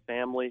myself and my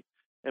family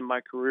and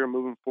my career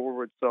moving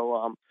forward.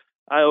 So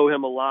I owe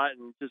him a lot,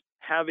 and just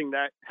having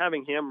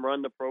him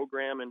run the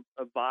program and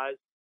advise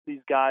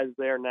these guys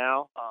there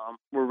now,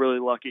 we're really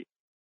lucky.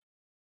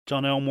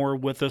 Jon Elmore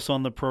with us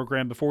on the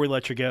program. Before we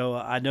let you go,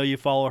 I know you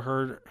follow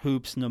Herd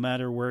Hoops no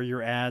matter where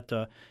you're at.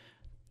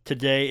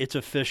 Today it's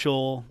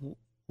official.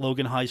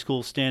 Logan High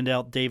School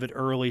standout David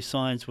Early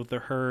signs with the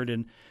Herd.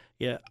 And,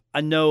 yeah,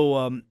 I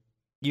know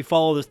you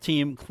follow this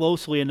team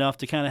closely enough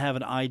to kind of have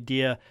an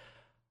idea.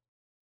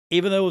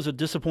 Even though it was a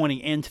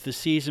disappointing end to the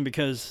season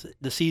because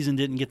the season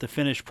didn't get to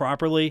finish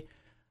properly,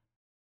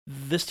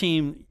 this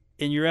team,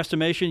 in your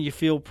estimation, you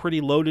feel pretty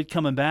loaded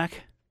coming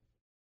back?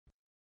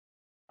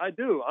 I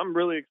do. I'm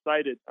really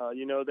excited.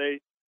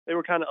 They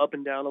were kind of up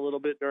and down a little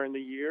bit during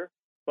the year,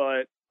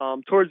 but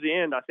towards the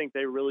end, I think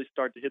they really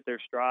start to hit their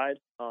stride.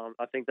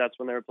 I think that's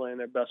when they were playing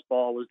their best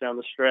ball, was down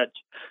the stretch.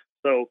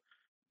 So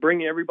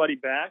bringing everybody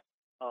back,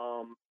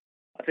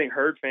 I think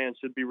Herd fans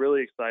should be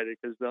really excited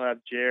because they'll have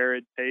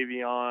Jared,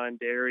 Tavion,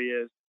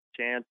 Darius,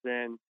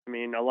 Jansen.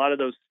 A lot of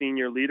those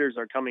senior leaders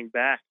are coming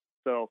back.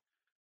 So,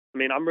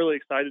 I'm really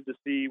excited to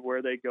see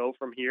where they go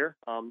from here.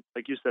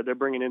 Like you said, they're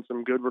bringing in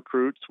some good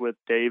recruits with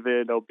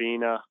David,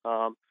 Obina.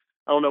 I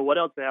don't know what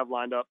else they have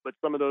lined up, but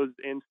some of those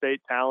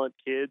in-state talent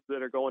kids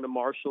that are going to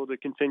Marshall to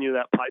continue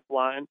that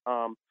pipeline.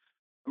 I'm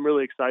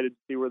really excited to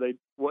see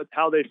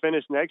how they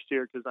finish next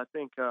year, because I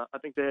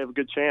think they have a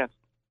good chance.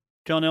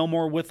 Jon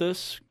Elmore with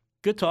us.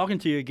 Good talking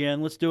to you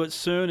again. Let's do it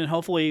soon, and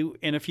hopefully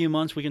in a few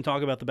months we can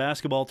talk about the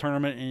basketball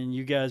tournament and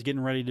you guys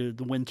getting ready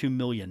to win $2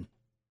 million.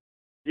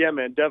 Yeah,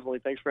 man, definitely.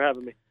 Thanks for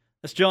having me.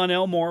 That's Jon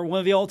Elmore, one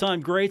of the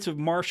all-time greats of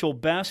Marshall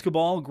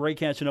basketball. Great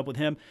catching up with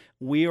him.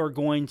 We are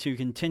going to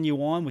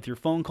continue on with your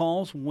phone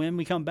calls when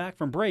we come back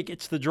from break.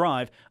 It's The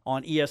Drive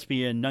on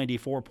ESPN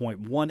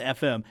 94.1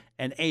 FM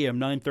and AM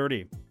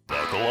 930.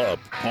 Buckle up.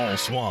 Paul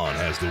Swann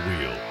has the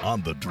wheel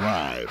on The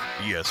Drive,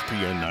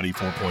 ESPN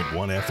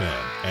 94.1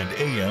 FM and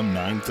AM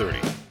 930.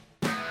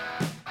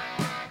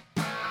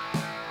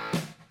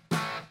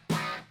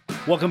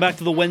 Welcome back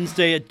to the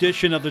Wednesday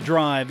edition of The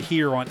Drive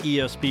here on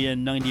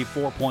ESPN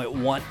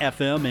 94.1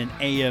 FM and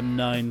AM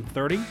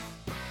 930.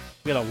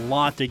 We got a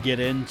lot to get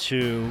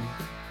into.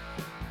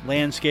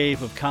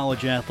 Landscape of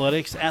college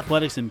athletics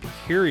in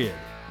period,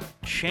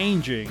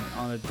 changing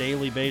on a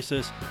daily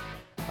basis.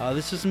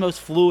 This is the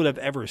most fluid I've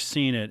ever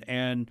seen it.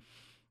 And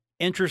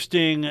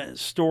interesting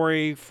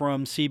story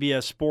from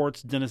CBS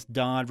Sports, Dennis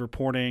Dodd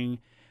reporting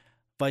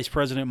Vice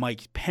President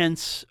Mike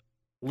Pence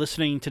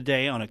listening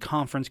today on a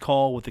conference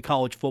call with the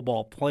College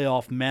Football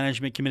Playoff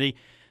Management Committee,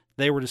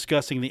 They were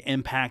discussing the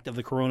impact of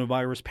the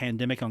coronavirus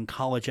pandemic on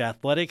college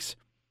athletics.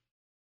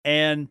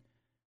 And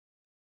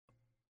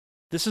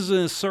this is an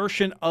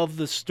assertion of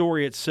the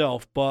story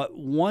itself, but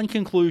one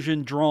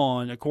conclusion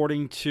drawn,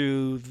 according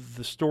to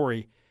the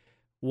story,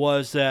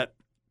 was that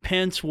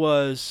Pence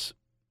was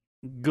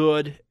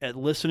good at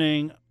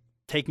listening,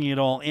 taking it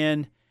all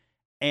in,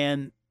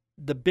 and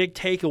the big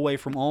takeaway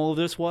from all of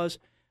this was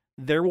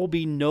there will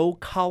be no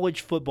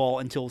college football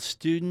until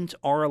students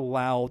are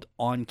allowed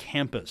on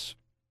campus.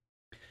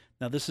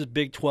 Now, this is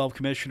Big 12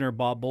 Commissioner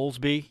Bob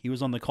Bowlesby. He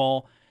was on the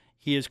call.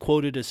 He is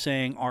quoted as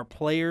saying, "Our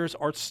players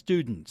are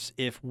students.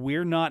 If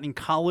we're not in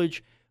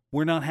college,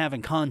 we're not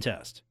having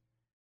contests."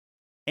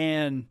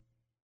 And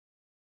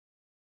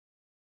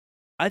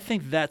I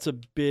think that's a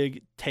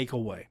big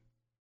takeaway.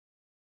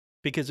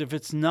 Because if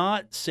it's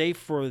not safe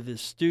for the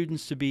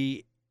students to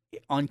be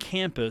on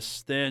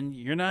campus, then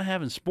you're not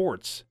having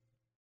sports.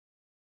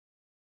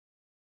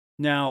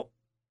 Now,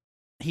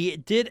 he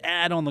did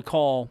add on the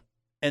call,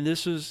 and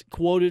this is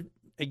quoted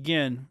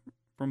again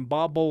from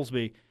Bob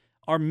Bowlesby,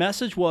 "Our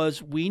message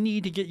was we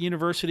need to get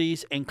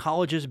universities and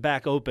colleges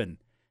back open,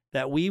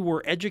 that we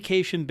were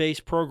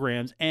education-based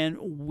programs, and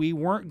we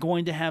weren't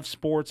going to have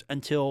sports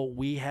until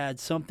we had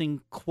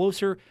something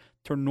closer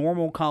to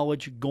normal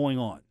college going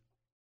on."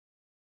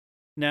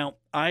 Now,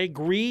 I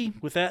agree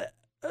with that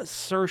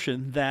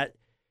assertion that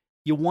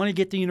you want to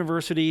get the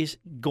universities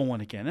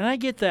going again, and I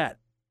get that.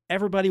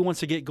 Everybody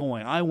wants to get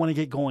going. I want to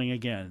get going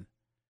again.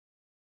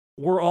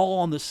 We're all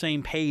on the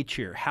same page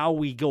here. How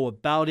we go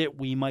about it,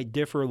 we might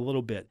differ a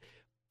little bit.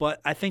 But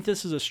I think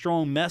this is a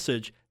strong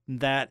message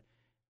that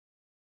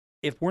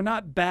if we're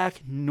not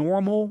back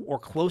normal or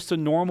close to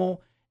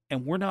normal,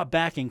 and we're not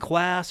back in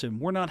class,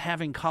 and we're not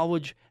having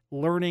college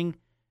learning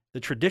the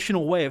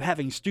traditional way of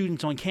having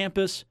students on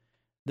campus,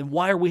 then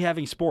why are we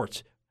having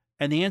sports?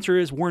 And the answer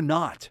is we're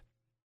not.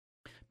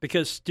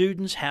 Because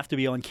students have to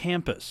be on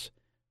campus.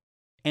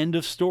 End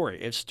of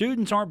story. If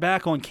students aren't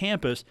back on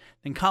campus,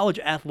 then college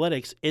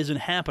athletics isn't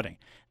happening.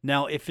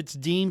 Now, if it's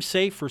deemed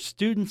safe for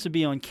students to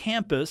be on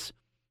campus,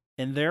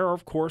 and there are,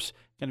 of course,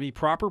 going to be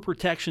proper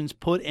protections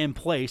put in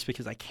place,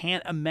 because I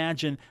can't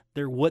imagine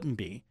there wouldn't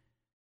be,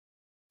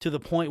 to the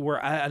point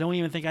where I don't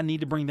even think I need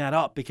to bring that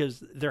up,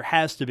 because there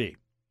has to be.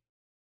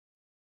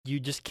 You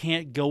just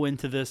can't go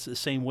into this the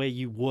same way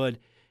you would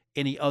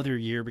any other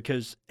year,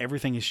 because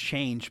everything has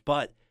changed.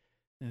 But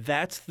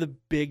that's the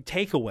big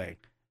takeaway.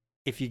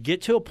 If you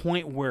get to a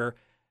point where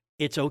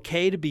it's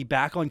okay to be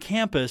back on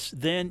campus,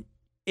 then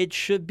it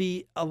should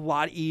be a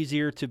lot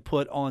easier to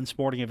put on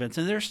sporting events.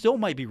 And there still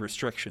might be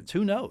restrictions.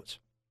 Who knows?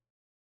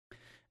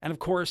 And, of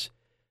course,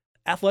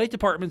 athletic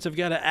departments have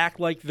got to act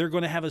like they're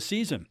going to have a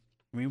season.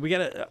 I mean, we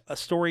got a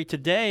story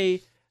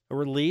today, a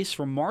release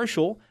from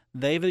Marshall.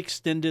 They've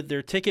extended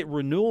their ticket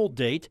renewal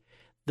date.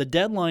 The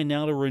deadline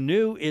now to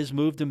renew is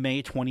moved to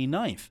May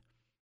 29th.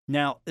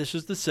 Now, this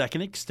is the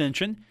second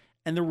extension,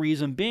 and the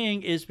reason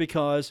being is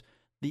because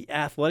the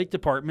athletic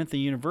department, the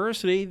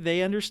university,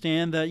 they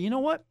understand that, you know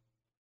what?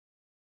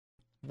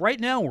 Right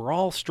now, we're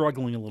all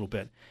struggling a little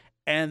bit,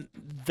 and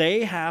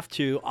they have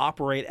to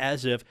operate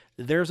as if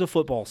there's a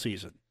football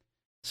season.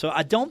 So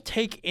I don't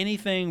take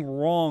anything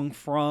wrong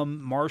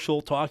from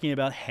Marshall talking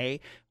about,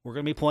 hey, we're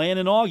going to be playing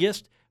in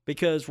August,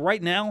 because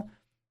right now,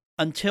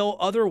 until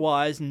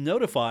otherwise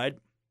notified,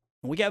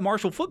 we got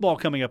Marshall football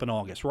coming up in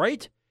August,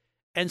 right?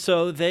 And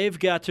so they've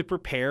got to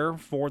prepare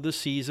for the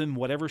season,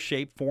 whatever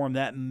shape, form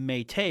that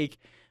may take.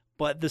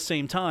 But at the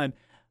same time,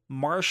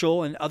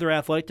 Marshall and other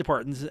athletic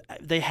departments,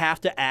 they have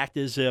to act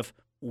as if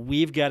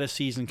we've got a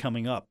season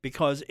coming up,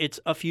 because it's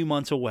a few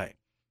months away.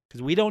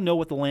 Because we don't know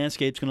what the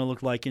landscape's going to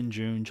look like in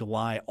June,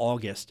 July,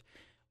 August.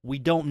 We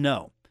don't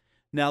know.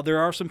 Now, there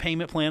are some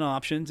payment plan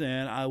options,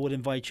 and I would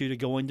invite you to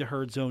go into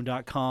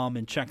herdzone.com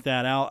and check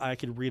that out. I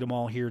could read them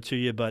all here to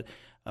you, but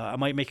I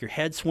might make your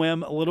head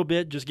swim a little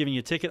bit just giving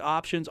you ticket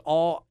options.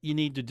 All you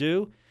need to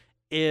do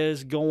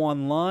is go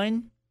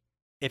online.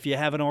 If you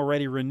haven't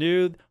already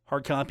renewed,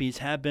 hard copies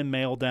have been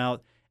mailed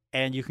out,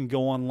 and you can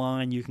go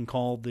online. You can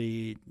call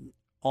the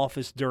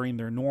office during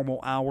their normal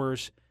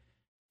hours.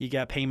 You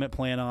got payment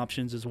plan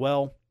options as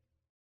well.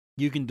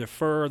 You can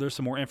defer. There's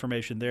some more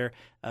information there.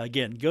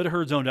 Again, go to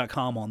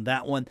herdzone.com on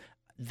that one.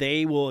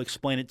 They will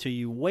explain it to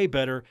you way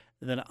better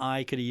than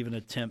I could even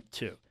attempt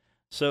to.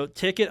 So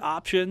ticket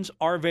options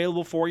are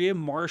available for you.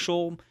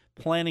 Marshall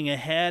planning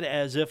ahead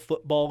as if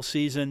football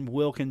season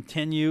will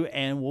continue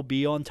and will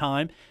be on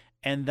time.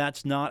 And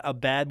that's not a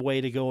bad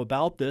way to go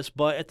about this.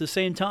 But at the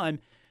same time,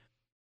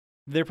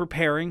 they're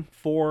preparing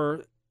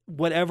for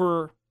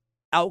whatever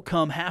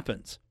outcome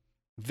happens.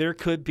 There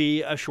could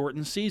be a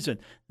shortened season.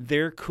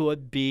 There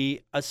could be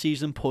a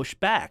season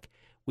pushed back.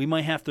 We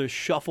might have to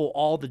shuffle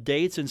all the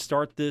dates and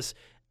start this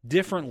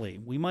differently.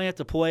 We might have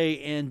to play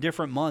in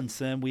different months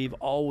than we've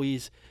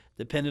always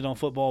depended on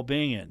football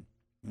being in.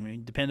 I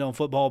mean, depend on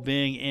football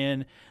being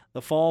in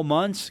the fall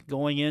months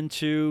going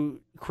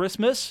into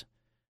Christmas.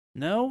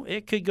 No,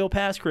 it could go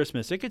past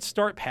Christmas. It could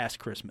start past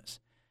Christmas.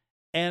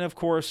 And, of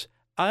course,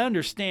 I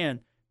understand,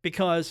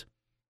 because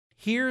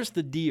here's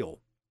the deal.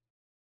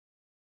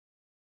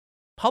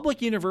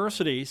 public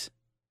universities,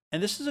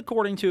 and this is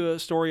according to a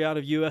story out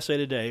of USA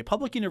Today,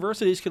 public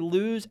universities could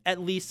lose at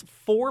least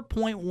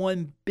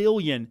 $4.1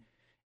 billion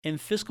in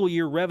fiscal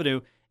year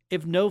revenue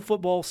if no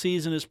football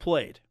season is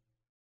played.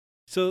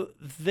 So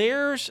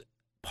there's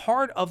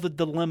part of the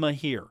dilemma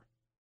here.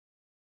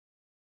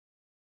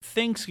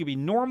 Things could be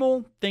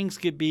normal, things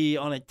could be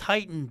on a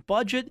tightened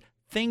budget,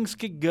 things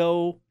could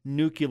go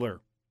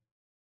nuclear.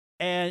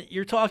 And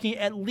you're talking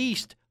at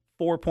least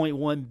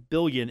 $4.1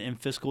 billion in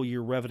fiscal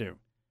year revenue.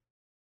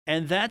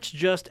 And that's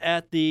just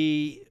at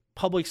the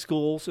public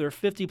schools. There are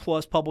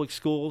 50-plus public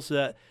schools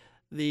that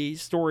the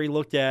story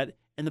looked at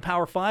in the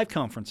Power 5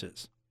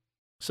 conferences.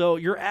 So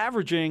you're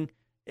averaging,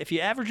 if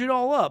you average it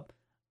all up,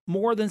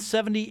 more than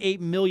 $78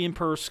 million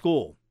per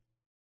school.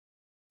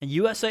 And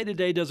USA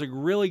Today does a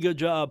really good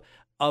job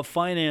of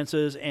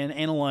finances and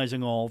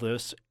analyzing all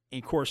this.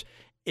 And of course,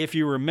 if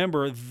you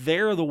remember,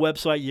 they're the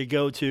website you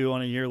go to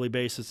on a yearly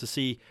basis to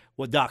see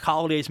what Doc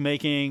Holliday's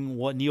making,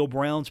 what Neil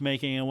Brown's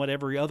making, and what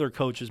every other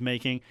coach is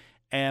making,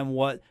 and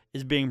what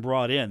is being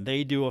brought in.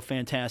 They do a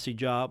fantastic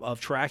job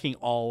of tracking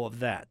all of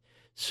that.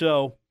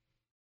 So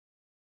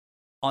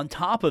on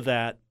top of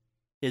that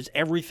is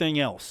everything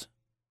else.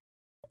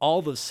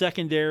 All the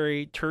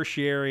secondary,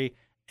 tertiary,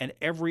 and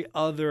every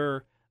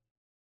other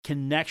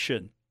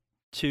connection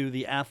to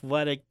the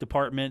athletic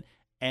department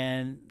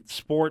and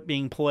sport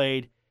being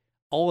played,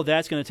 all of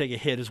that's going to take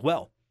a hit as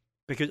well,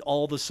 because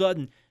all of a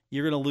sudden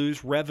you're going to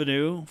lose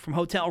revenue from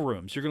hotel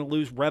rooms. You're going to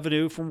lose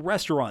revenue from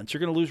restaurants. You're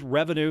going to lose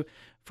revenue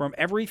from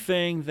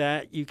everything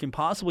that you can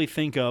possibly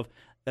think of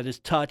that is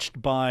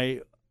touched by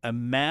a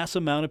mass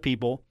amount of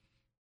people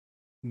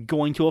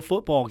going to a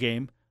football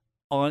game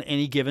on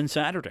any given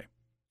Saturday.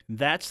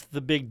 That's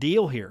the big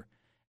deal here.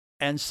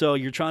 And so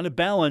you're trying to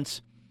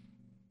balance,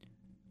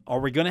 are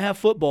we going to have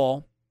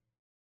football?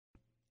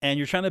 And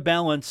you're trying to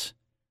balance,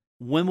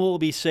 when will it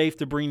be safe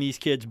to bring these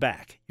kids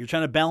back? You're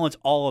trying to balance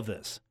all of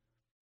this.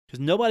 Because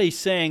nobody's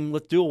saying,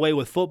 let's do away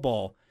with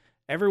football.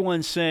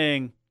 Everyone's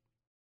saying,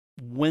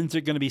 when's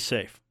it going to be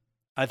safe?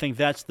 I think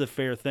that's the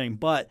fair thing.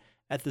 But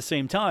at the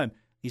same time,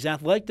 these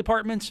athletic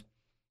departments,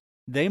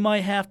 they might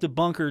have to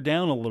bunker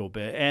down a little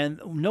bit.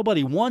 And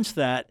nobody wants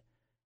that,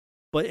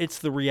 but it's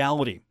the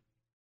reality.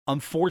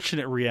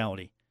 Unfortunate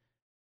reality.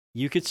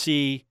 You could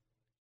see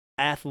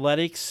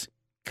athletics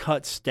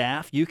cut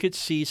staff. You could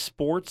see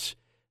sports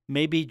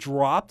maybe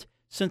dropped.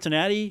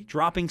 Cincinnati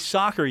dropping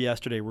soccer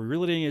yesterday. We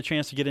really didn't get a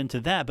chance to get into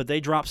that, but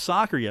they dropped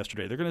soccer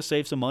yesterday. They're going to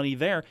save some money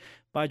there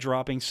by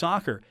dropping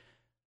soccer.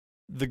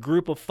 The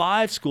group of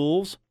 5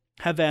 schools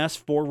have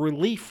asked for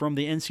relief from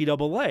the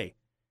NCAA.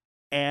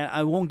 And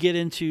I won't get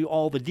into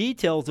all the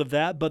details of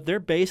that, but they're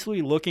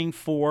basically looking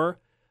for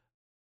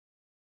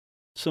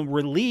some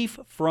relief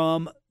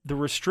from the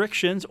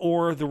restrictions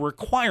or the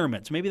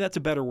requirements. Maybe that's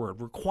a better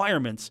word.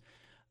 Requirements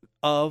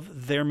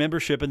of their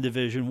membership in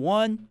Division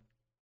I.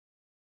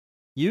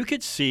 You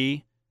could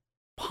see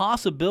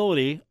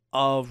possibility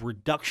of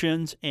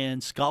reductions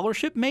in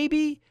scholarship,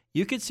 maybe.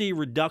 You could see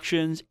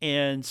reductions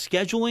in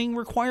scheduling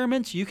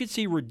requirements. You could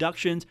see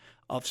reductions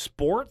of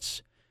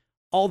sports.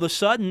 All of a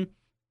sudden,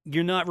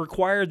 you're not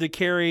required to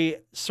carry a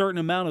certain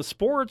amount of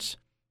sports.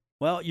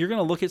 Well, you're going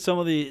to look at some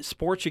of the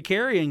sports you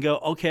carry and go,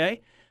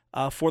 okay,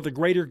 for the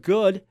greater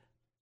good,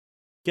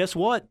 guess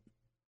what?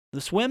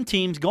 The swim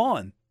team's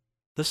gone.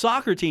 The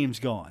soccer team's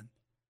gone.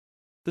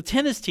 The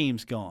tennis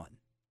team's gone.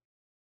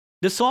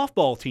 The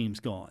softball team's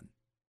gone.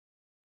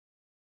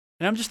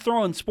 And I'm just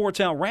throwing sports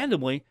out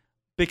randomly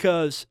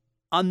because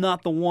I'm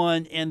not the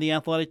one in the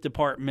athletic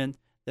department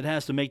that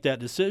has to make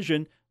that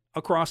decision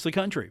across the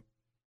country.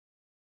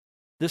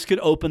 This could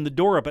open the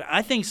door up. But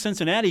I think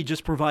Cincinnati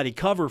just provided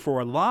cover for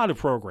a lot of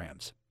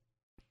programs.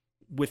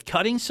 With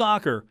cutting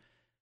soccer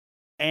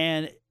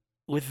and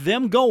with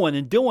them going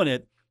and doing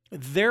it,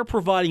 they're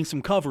providing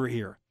some cover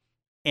here.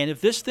 And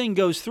if this thing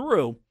goes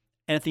through,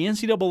 and if the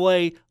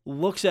NCAA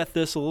looks at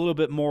this a little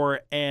bit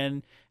more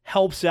and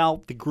helps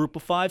out the group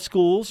of 5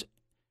 schools,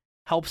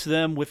 helps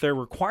them with their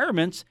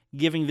requirements,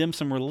 giving them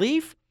some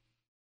relief,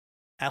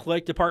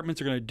 athletic departments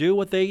are going to do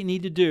what they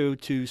need to do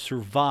to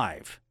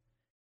survive.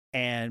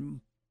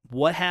 And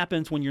what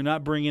happens when you're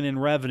not bringing in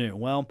revenue?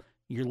 Well,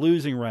 you're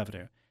losing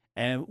revenue.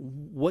 And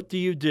what do?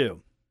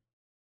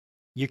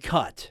 You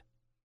cut.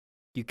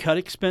 You cut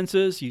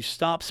expenses, you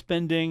stop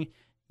spending,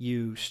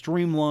 you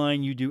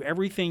streamline, you do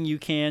everything you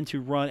can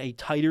to run a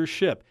tighter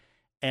ship.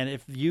 And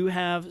if you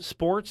have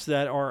sports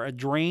that are a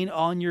drain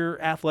on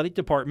your athletic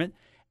department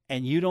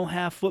and you don't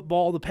have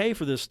football to pay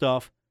for this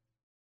stuff,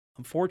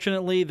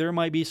 unfortunately, there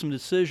might be some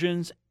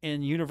decisions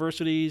in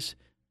universities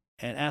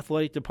and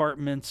athletic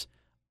departments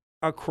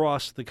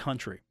across the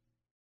country.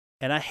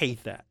 And I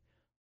hate that.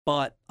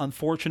 But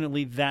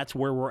unfortunately, that's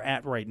where we're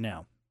at right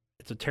now.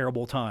 It's a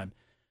terrible time.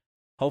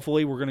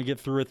 Hopefully, we're going to get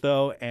through it,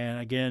 though. And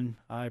again,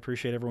 I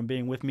appreciate everyone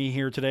being with me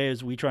here today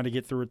as we try to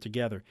get through it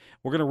together.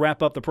 We're going to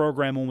wrap up the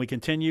program when we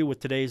continue with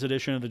today's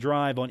edition of The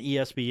Drive on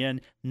ESPN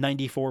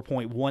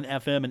 94.1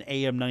 FM and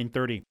AM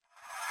 930.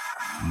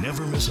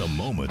 Never miss a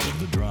moment of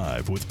The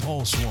Drive with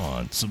Paul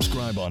Swann.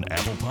 Subscribe on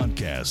Apple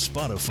Podcasts,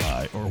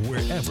 Spotify, or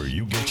wherever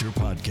you get your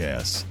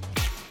podcasts.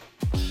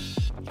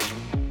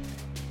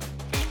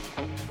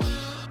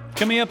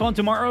 Coming up on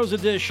tomorrow's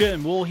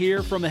edition, we'll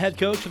hear from the head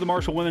coach of the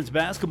Marshall women's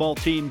basketball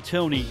team,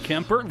 Tony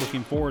Kemper.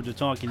 Looking forward to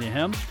talking to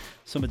him.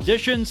 Some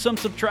additions, some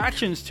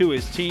subtractions to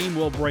his team.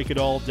 We'll break it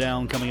all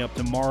down coming up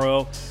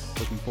tomorrow.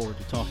 Looking forward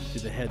to talking to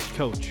the head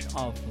coach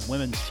of the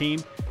women's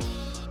team.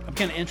 I'm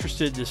kind of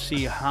interested to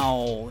see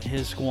how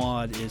his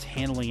squad is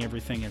handling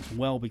everything as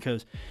well,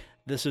 because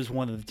this is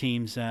one of the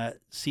teams that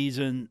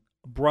season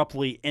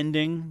abruptly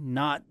ending,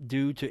 not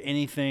due to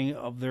anything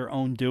of their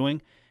own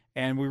doing.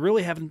 And we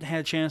really haven't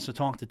had a chance to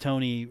talk to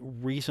Tony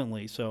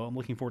recently, so I'm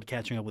looking forward to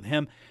catching up with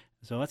him.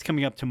 So that's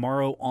coming up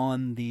tomorrow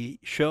on the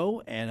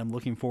show, and I'm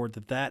looking forward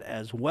to that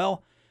as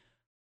well.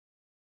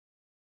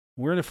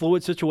 We're in a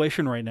fluid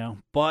situation right now,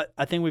 but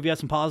I think we've got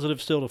some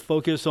positives still to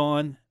focus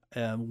on.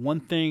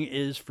 One thing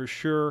is for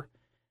sure,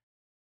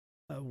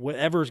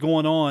 whatever's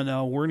going on,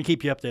 we're going to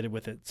keep you updated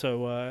with it.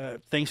 So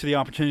thanks for the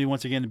opportunity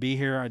once again to be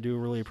here. I do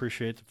really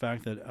appreciate the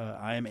fact that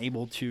I am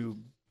able to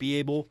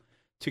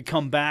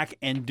come back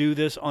and do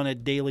this on a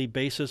daily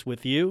basis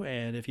with you.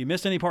 And if you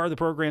missed any part of the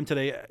program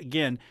today,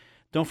 again,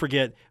 don't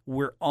forget,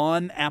 we're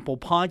on Apple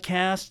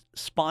Podcasts,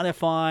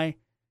 Spotify,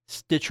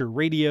 Stitcher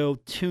Radio,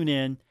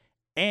 TuneIn,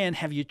 and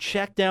have you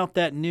checked out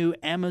that new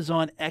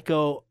Amazon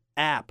Echo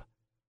app?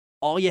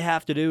 All you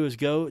have to do is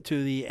go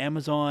to the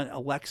Amazon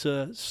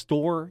Alexa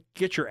store,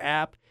 get your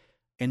app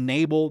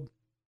enabled,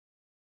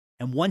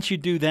 and once you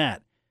do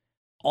that,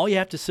 all you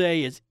have to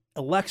say is,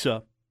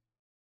 Alexa,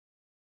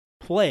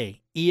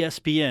 play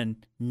ESPN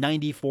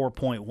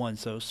 94.1.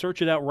 So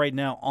search it out right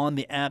now on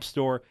the App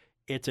Store.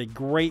 It's a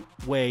great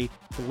way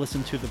to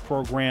listen to the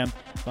program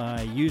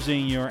by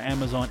using your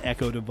Amazon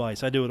Echo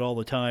device. I do it all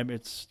the time.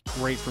 It's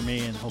great for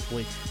me, and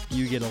hopefully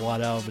you get a lot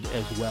out of it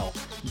as well.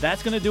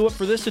 That's going to do it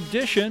for this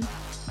edition.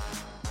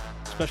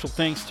 Special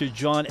thanks to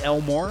Jon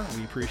Elmore.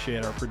 We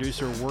appreciate our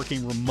producer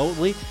working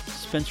remotely,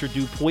 Spencer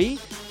Dupuis.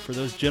 For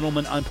those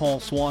gentlemen, I'm Paul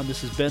Swann.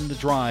 This has been The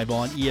Drive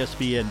on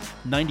ESPN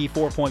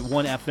 94.1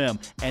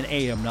 FM and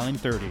AM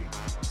 930.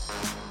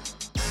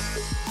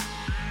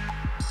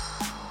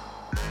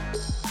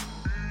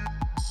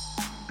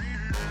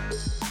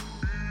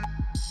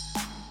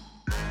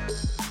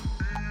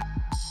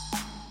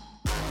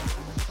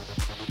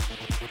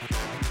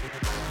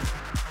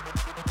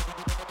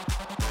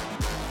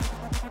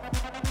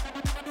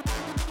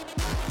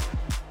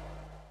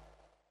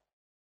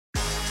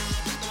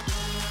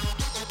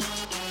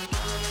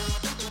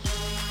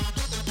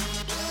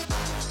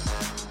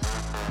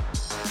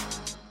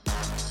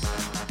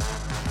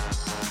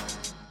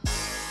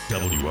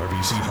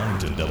 WRVC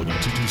Huntington,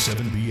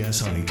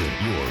 W227BS Huntington,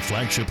 your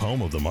flagship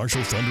home of the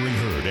Marshall Thundering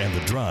Herd and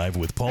The Drive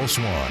with Paul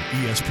Swann,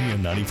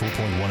 ESPN 94.1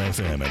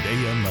 FM and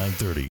AM 930.